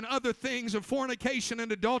promiscuity and other things of fornication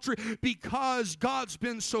and adultery because God's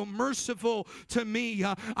been so merciful to me.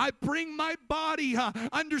 I bring my body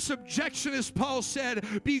under subjection, as Paul said,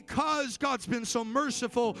 because God's been so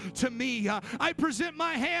merciful to me. I present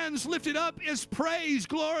my hands lifted up as praise,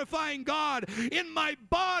 glorifying God in my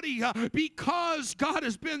body because God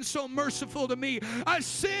has been so merciful to me. I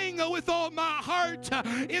sing with all my heart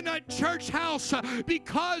in a church house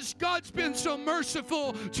because God's been so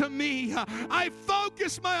merciful to me. I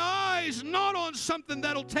focus my eyes not on something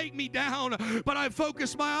that'll take me down, but I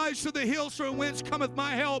focus my eyes to the hills from whence cometh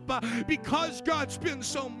my help because God's been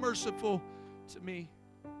so merciful to me.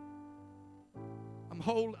 I'm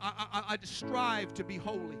whole. I strive to be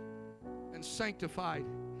holy and sanctified,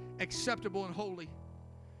 acceptable and holy,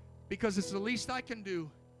 because it's the least I can do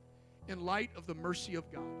in light of the mercy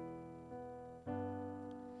of God.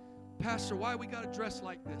 Pastor, why we got to dress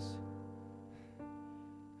like this?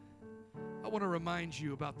 I want to remind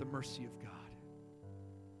you about the mercy of God.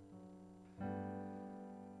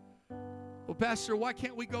 Well, Pastor, why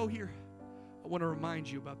can't we go here? I want to remind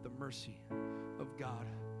you about the mercy of God.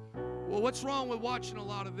 Well, what's wrong with watching a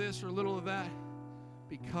lot of this or a little of that?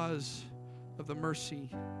 Because of the mercy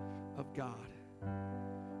of God.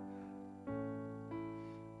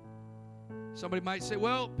 Somebody might say,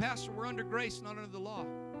 well, Pastor, we're under grace, not under the law.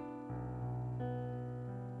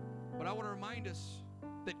 But I want to remind us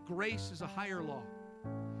that grace is a higher law.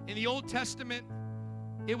 In the Old Testament,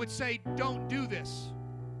 it would say, don't do this.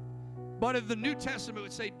 But in the New Testament, it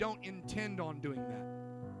would say, don't intend on doing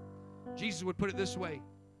that. Jesus would put it this way.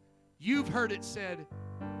 You've heard it said,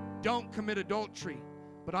 don't commit adultery.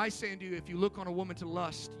 But I say unto you, if you look on a woman to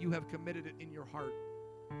lust, you have committed it in your heart.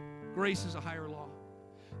 Grace is a higher law.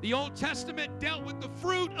 The Old Testament dealt with the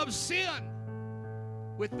fruit of sin,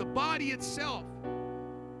 with the body itself.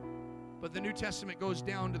 But the New Testament goes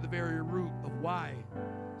down to the very root of why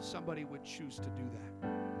somebody would choose to do that.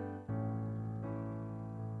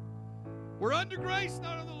 We're under grace,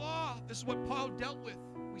 not under the law. This is what Paul dealt with.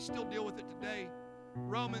 We still deal with it today.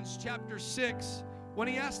 Romans chapter 6, when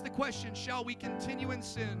he asked the question, shall we continue in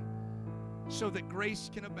sin so that grace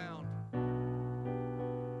can abound?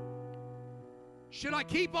 Should I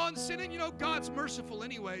keep on sinning? You know, God's merciful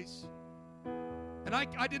anyways. And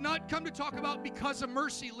I did not come to talk about because of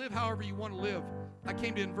mercy, live however you want to live. I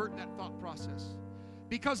came to invert that thought process.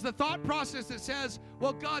 Because the thought process that says,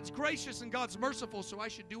 well, God's gracious and God's merciful, so I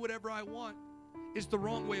should do whatever I want, is the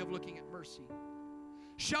wrong way of looking at mercy.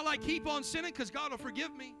 Shall I keep on sinning because God will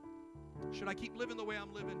forgive me? Should I keep living the way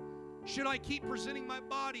I'm living? Should I keep presenting my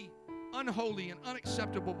body unholy and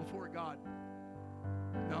unacceptable before God?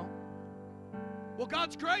 No. Well,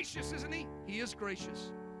 God's gracious, isn't He? He is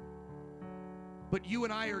gracious. But you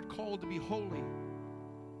and I are called to be holy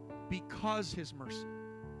because His mercy.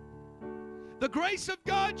 The grace of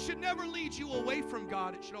God should never lead you away from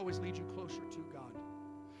God. It should always lead you closer to God.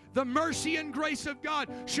 The mercy and grace of God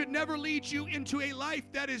should never lead you into a life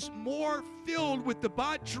that is more filled with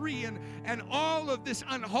debauchery and all of this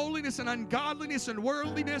unholiness and ungodliness and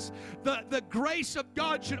worldliness. The grace of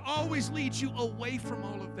God should always lead you away from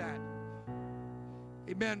all of that.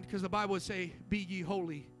 Amen. Because the Bible would say, be ye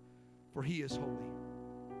holy, for He is holy.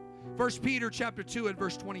 1 Peter chapter 2 and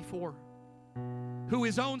verse 24. Who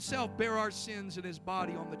His own self bare our sins in His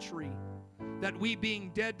body on the tree, that we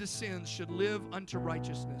being dead to sins should live unto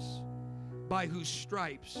righteousness, by whose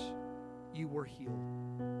stripes you were healed.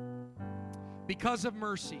 Because of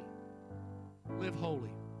mercy, live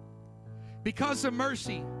holy. Because of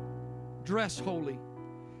mercy, dress holy.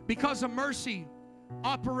 Because of mercy,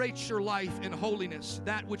 operate your life in holiness,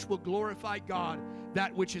 that which will glorify God,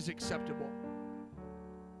 that which is acceptable.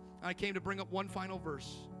 I came to bring up one final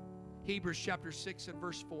verse. Hebrews chapter 6 and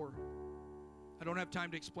verse 4. I don't have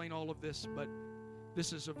time to explain all of this, but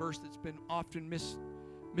this is a verse that's been often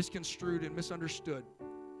misconstrued and misunderstood.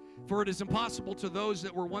 For it is impossible to those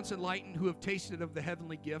that were once enlightened, who have tasted of the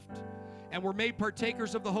heavenly gift and were made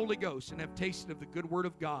partakers of the Holy Ghost, and have tasted of the good word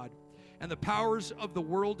of God and the powers of the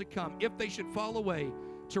world to come, if they should fall away,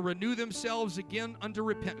 to renew themselves again unto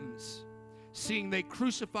repentance, seeing they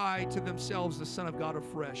crucify to themselves the Son of God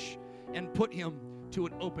afresh, and put him to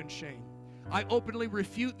an open shame. I openly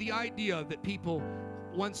refute the idea that people,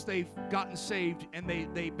 once they've gotten saved and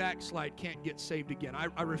they backslide, can't get saved again.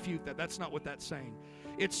 I refute that. That's not what that's saying.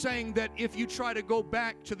 It's saying that if you try to go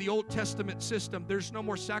back to the Old Testament system, there's no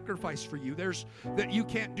more sacrifice for you. That you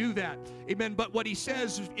can't do that. Amen. But what he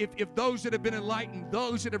says, if those that have been enlightened,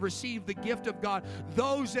 those that have received the gift of God,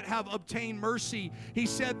 those that have obtained mercy, he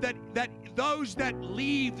said that those that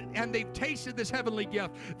leave and they've tasted this heavenly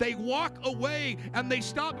gift, they walk away and they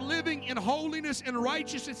stop living in holiness and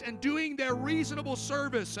righteousness and doing their reasonable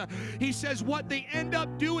service. He says what they end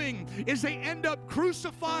up doing is they end up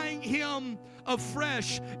crucifying him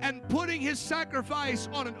afresh and putting his sacrifice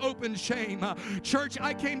on an open shame. Church,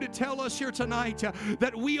 I came to tell us here tonight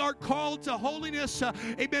that we are called to holiness,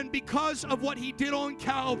 amen, because of what he did on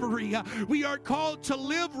Calvary. We are called to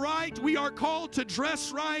live right. We are called to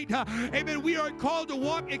dress right. Amen. We are called to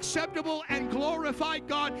walk acceptable and glorify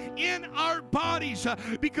God in our bodies,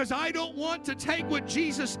 because I don't want to take what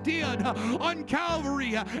Jesus did on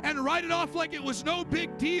Calvary and write it off like it was no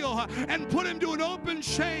big deal and put him to an open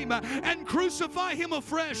shame and crucify him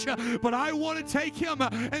afresh. But I want to take him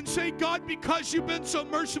and say, God, because you've been so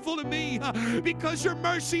merciful to me, because your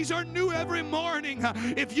mercies are new every morning,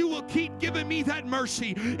 if you will keep giving me that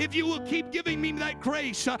mercy, if you will keep giving me that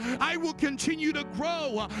grace, I will continue to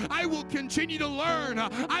grow. I will continue to learn.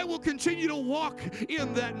 I will continue to walk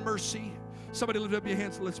in that mercy. Somebody lift up your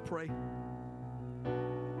hands and let's pray.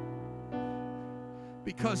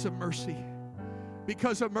 Because of mercy.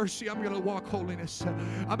 Because of mercy, I'm going to walk holiness.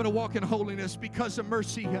 I'm going to walk in holiness because of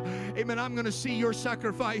mercy. Amen. I'm going to see your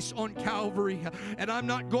sacrifice on Calvary, and I'm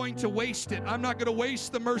not going to waste it. I'm not going to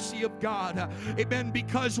waste the mercy of God. Amen.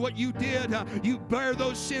 Because what you did, you bear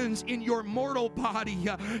those sins in your mortal body.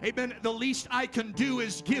 Amen. The least I can do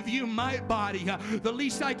is give you my body. The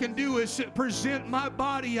least I can do is present my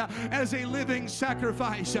body as a living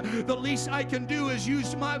sacrifice. The least I can do is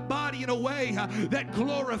use my body in a way that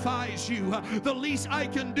glorifies you. The least I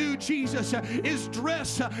can do, Jesus, is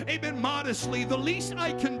dress, amen, modestly. The least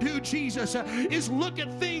I can do, Jesus, is look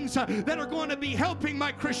at things that are going to be helping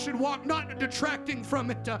my Christian walk, not detracting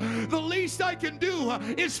from it. The least I can do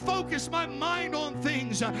is focus my mind on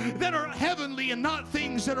things that are heavenly and not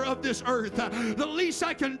things that are of this earth. The least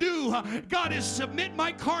I can do, God, is submit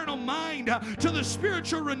my carnal mind to the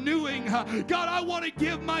spiritual renewing. God, I want to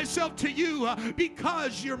give myself to you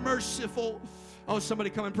because you're merciful. Oh, somebody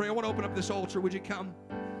come and pray. I want to open up this altar. Would you come?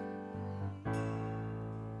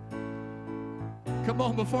 Come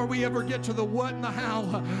on, before we ever get to the what and the how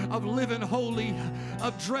of living holy,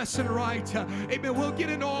 of dressing right. Amen. We'll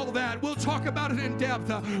get into all that. We'll talk about it in depth.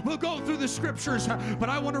 We'll go through the scriptures. But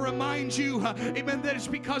I want to remind you, amen, that it's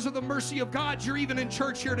because of the mercy of God you're even in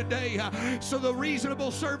church here today. So the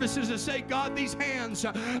reasonable service is to say, God, these hands,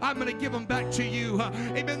 I'm going to give them back to you.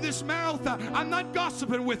 Amen. This mouth, I'm not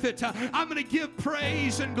gossiping with it. I'm going to give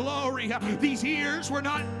praise and glory. These ears were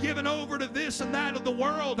not given over to this and that of the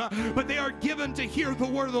world, but they are given to hear the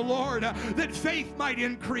word of the Lord, that faith might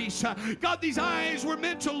increase. God, these eyes were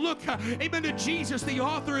meant to look, amen, to Jesus, the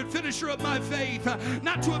author and finisher of my faith,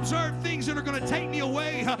 not to observe things that are going to take me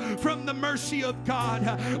away from the mercy of God.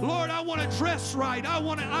 Lord, I want to dress right. I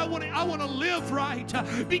want to live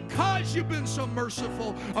right because you've been so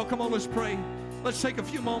merciful. Oh, come on, let's pray. Let's take a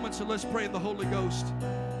few moments and let's pray in the Holy Ghost.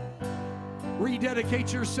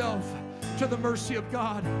 Rededicate yourself to the mercy of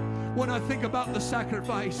God. When I think about the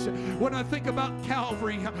sacrifice, when I think about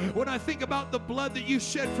Calvary, when I think about the blood that you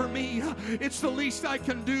shed for me, it's the least I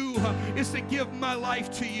can do is to give my life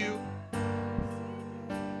to you.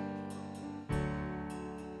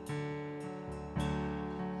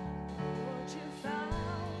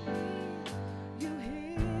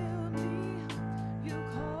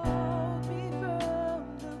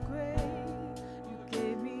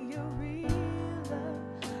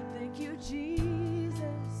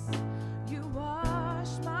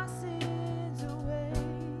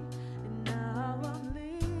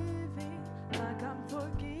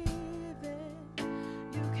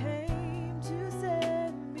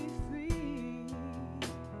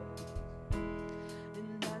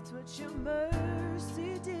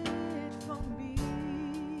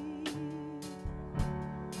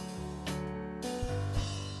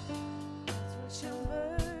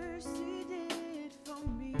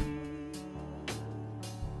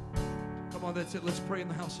 on, that's it. Let's pray in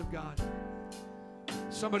the house of God.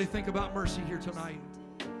 Somebody think about mercy here tonight.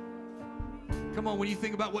 Come on, when you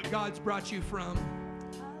think about what God's brought you from,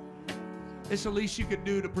 it's the least you could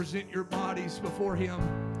do to present your bodies before Him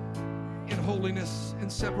in holiness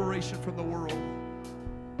and separation from the world.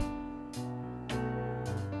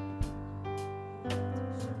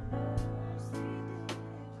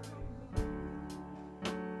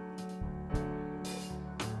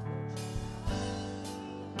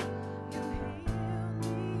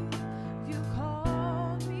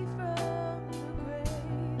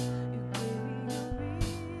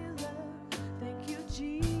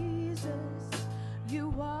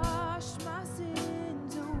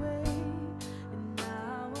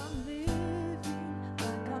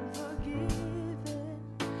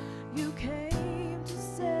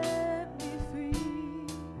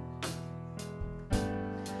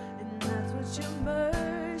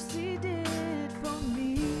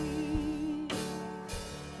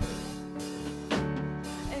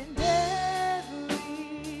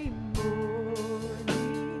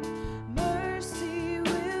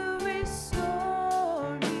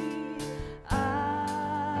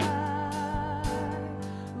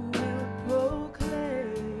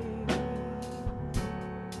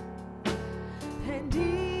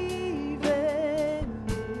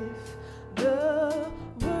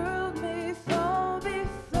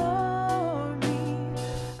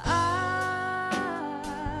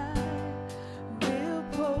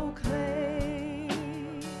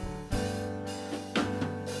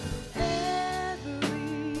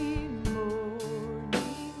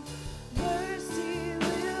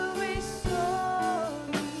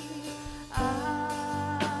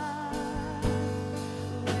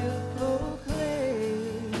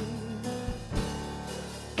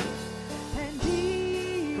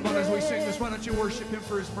 Why don't you worship Him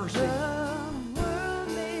for His mercy?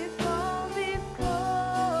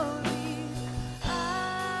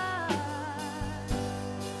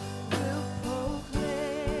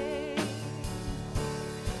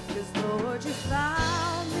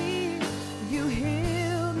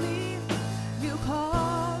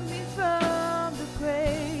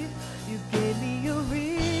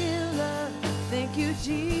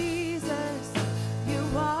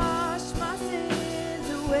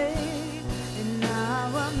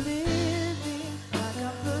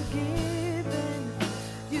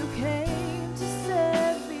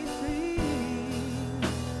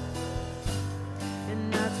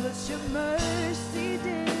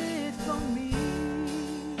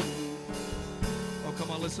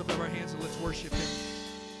 Let's lift up our hands and let's worship Him.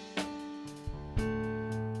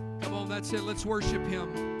 Come on, that's it. Let's worship Him.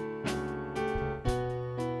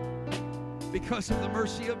 Because of the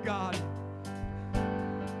mercy of God,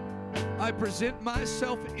 I present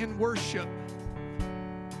myself in worship.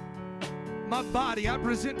 My body, I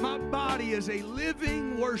present my body as a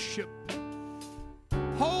living worship,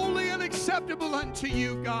 holy and acceptable unto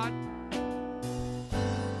you, God.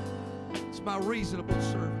 It's my reasonable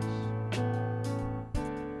service.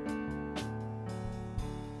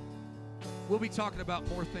 We'll be talking about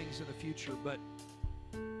more things in the future,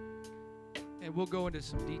 and we'll go into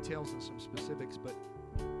some details and some specifics, but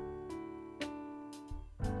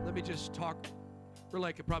let me just talk. Really,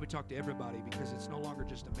 I could probably talk to everybody because it's no longer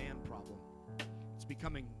just a man problem. It's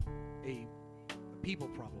becoming a people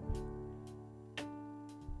problem.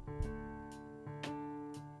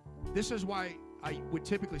 This is why I would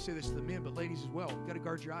typically say this to the men, but ladies as well. You've got to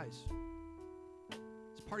guard your eyes.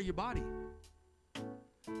 It's part of your body.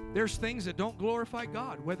 There's things that don't glorify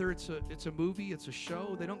God, whether it's a movie, it's a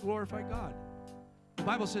show, they don't glorify God. The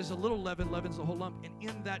Bible says a little leaven leavens the whole lump, and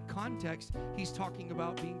in that context, He's talking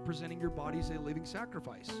about presenting your body as a living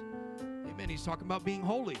sacrifice. Amen. He's talking about being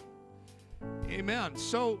holy. Amen.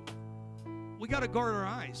 So we got to guard our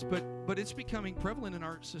eyes, but it's becoming prevalent in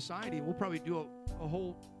our society. We'll probably do a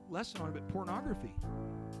whole lesson on it, but pornography.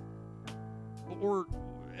 I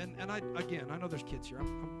know there's kids here,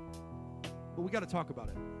 but we got to talk about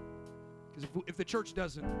it. Because if the church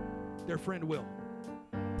doesn't, their friend will.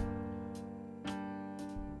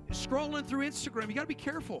 Scrolling through Instagram, you got to be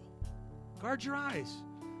careful. Guard your eyes.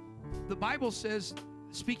 The Bible says,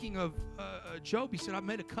 speaking of Job, he said, I've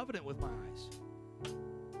made a covenant with my eyes.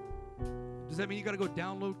 Does that mean you got to go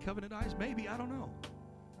download covenant eyes? Maybe, I don't know.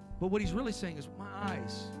 But what he's really saying is my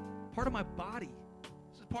eyes, part of my body.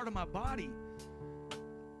 This is part of my body.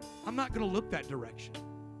 I'm not going to look that direction.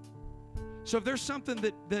 So if there's something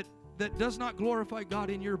that does not glorify God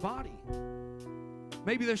in your body,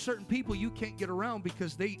 maybe there's certain people you can't get around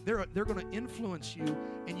because they're going to influence you,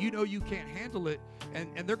 and you know you can't handle it, and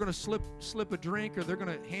they're going to slip a drink, or they're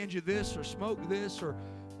going to hand you this or smoke this, or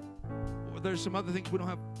there's some other things we don't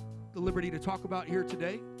have the liberty to talk about here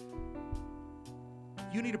today.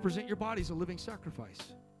 You need to present your body as a living sacrifice.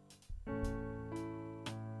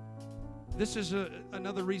 This is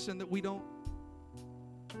another reason that we don't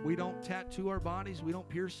tattoo our bodies. We don't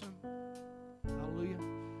pierce them. Hallelujah.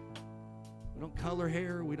 We don't color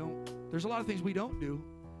hair. There's a lot of things we don't do.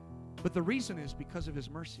 But the reason is because of His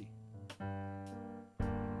mercy.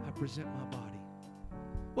 I present my body.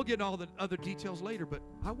 We'll get all the other details later, but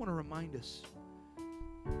I want to remind us,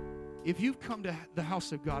 if you've come to the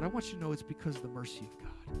house of God, I want you to know it's because of the mercy of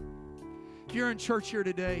God. If you're in church here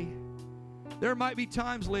today, there might be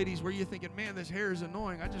times, ladies, where you're thinking, man, this hair is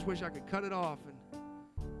annoying. I just wish I could cut it off. And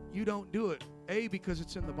you don't do it. A, because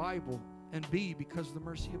it's in the Bible, and B, because of the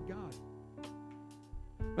mercy of God.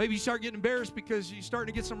 Maybe you start getting embarrassed because you're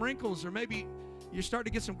starting to get some wrinkles, or maybe you're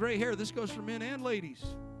starting to get some gray hair. This goes for men and ladies.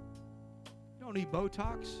 You don't need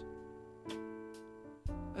Botox.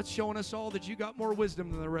 That's showing us all that you got more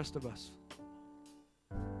wisdom than the rest of us.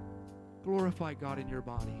 Glorify God in your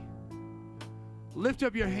body. Lift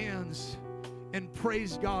up your hands and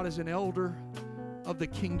praise God as an elder of the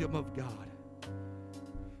kingdom of God.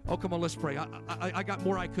 Oh, come on, let's pray. I got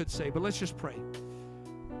more I could say, but let's just pray.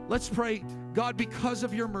 Let's pray. God, because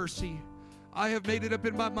of your mercy, I have made it up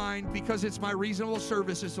in my mind, because it's my reasonable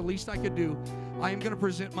service, it's the least I could do. I am going to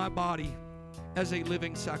present my body as a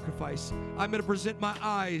living sacrifice. I'm going to present my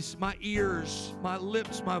eyes, my ears, my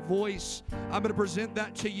lips, my voice. I'm going to present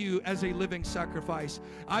that to you as a living sacrifice.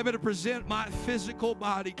 I'm going to present my physical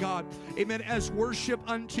body, God, amen, as worship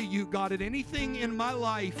unto you, God. And anything in my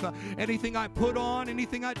life, anything I put on,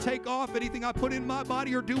 anything I take off, anything I put in my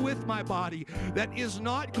body or do with my body that is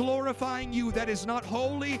not glorifying you, that is not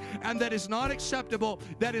holy, and that is not acceptable,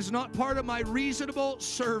 that is not part of my reasonable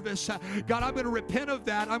service, God, I'm going to repent of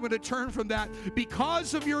that. I'm going to turn from that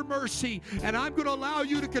because of your mercy, and I'm going to allow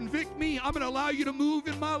you to convict me. I'm going to allow you to move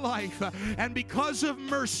in my life, and because of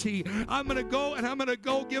mercy, I'm going to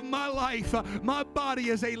go give my life, my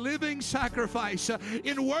body as a living sacrifice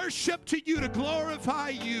in worship to you, to glorify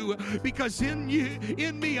you, because in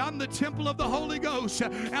me, I'm the temple of the Holy Ghost,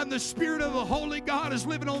 and the Spirit of the Holy God is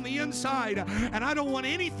living on the inside, and I don't want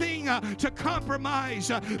anything to compromise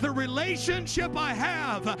the relationship I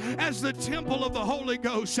have as the temple of the Holy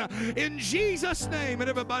Ghost. In Jesus' name, and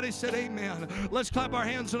everybody said amen. Let's clap our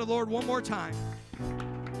hands to the Lord one more time.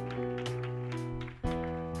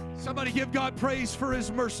 Somebody give God praise for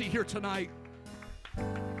His mercy here tonight.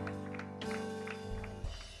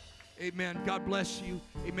 Amen. God bless you.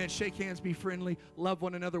 Amen. Shake hands, be friendly, love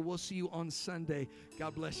one another. We'll see you on Sunday.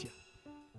 God bless you.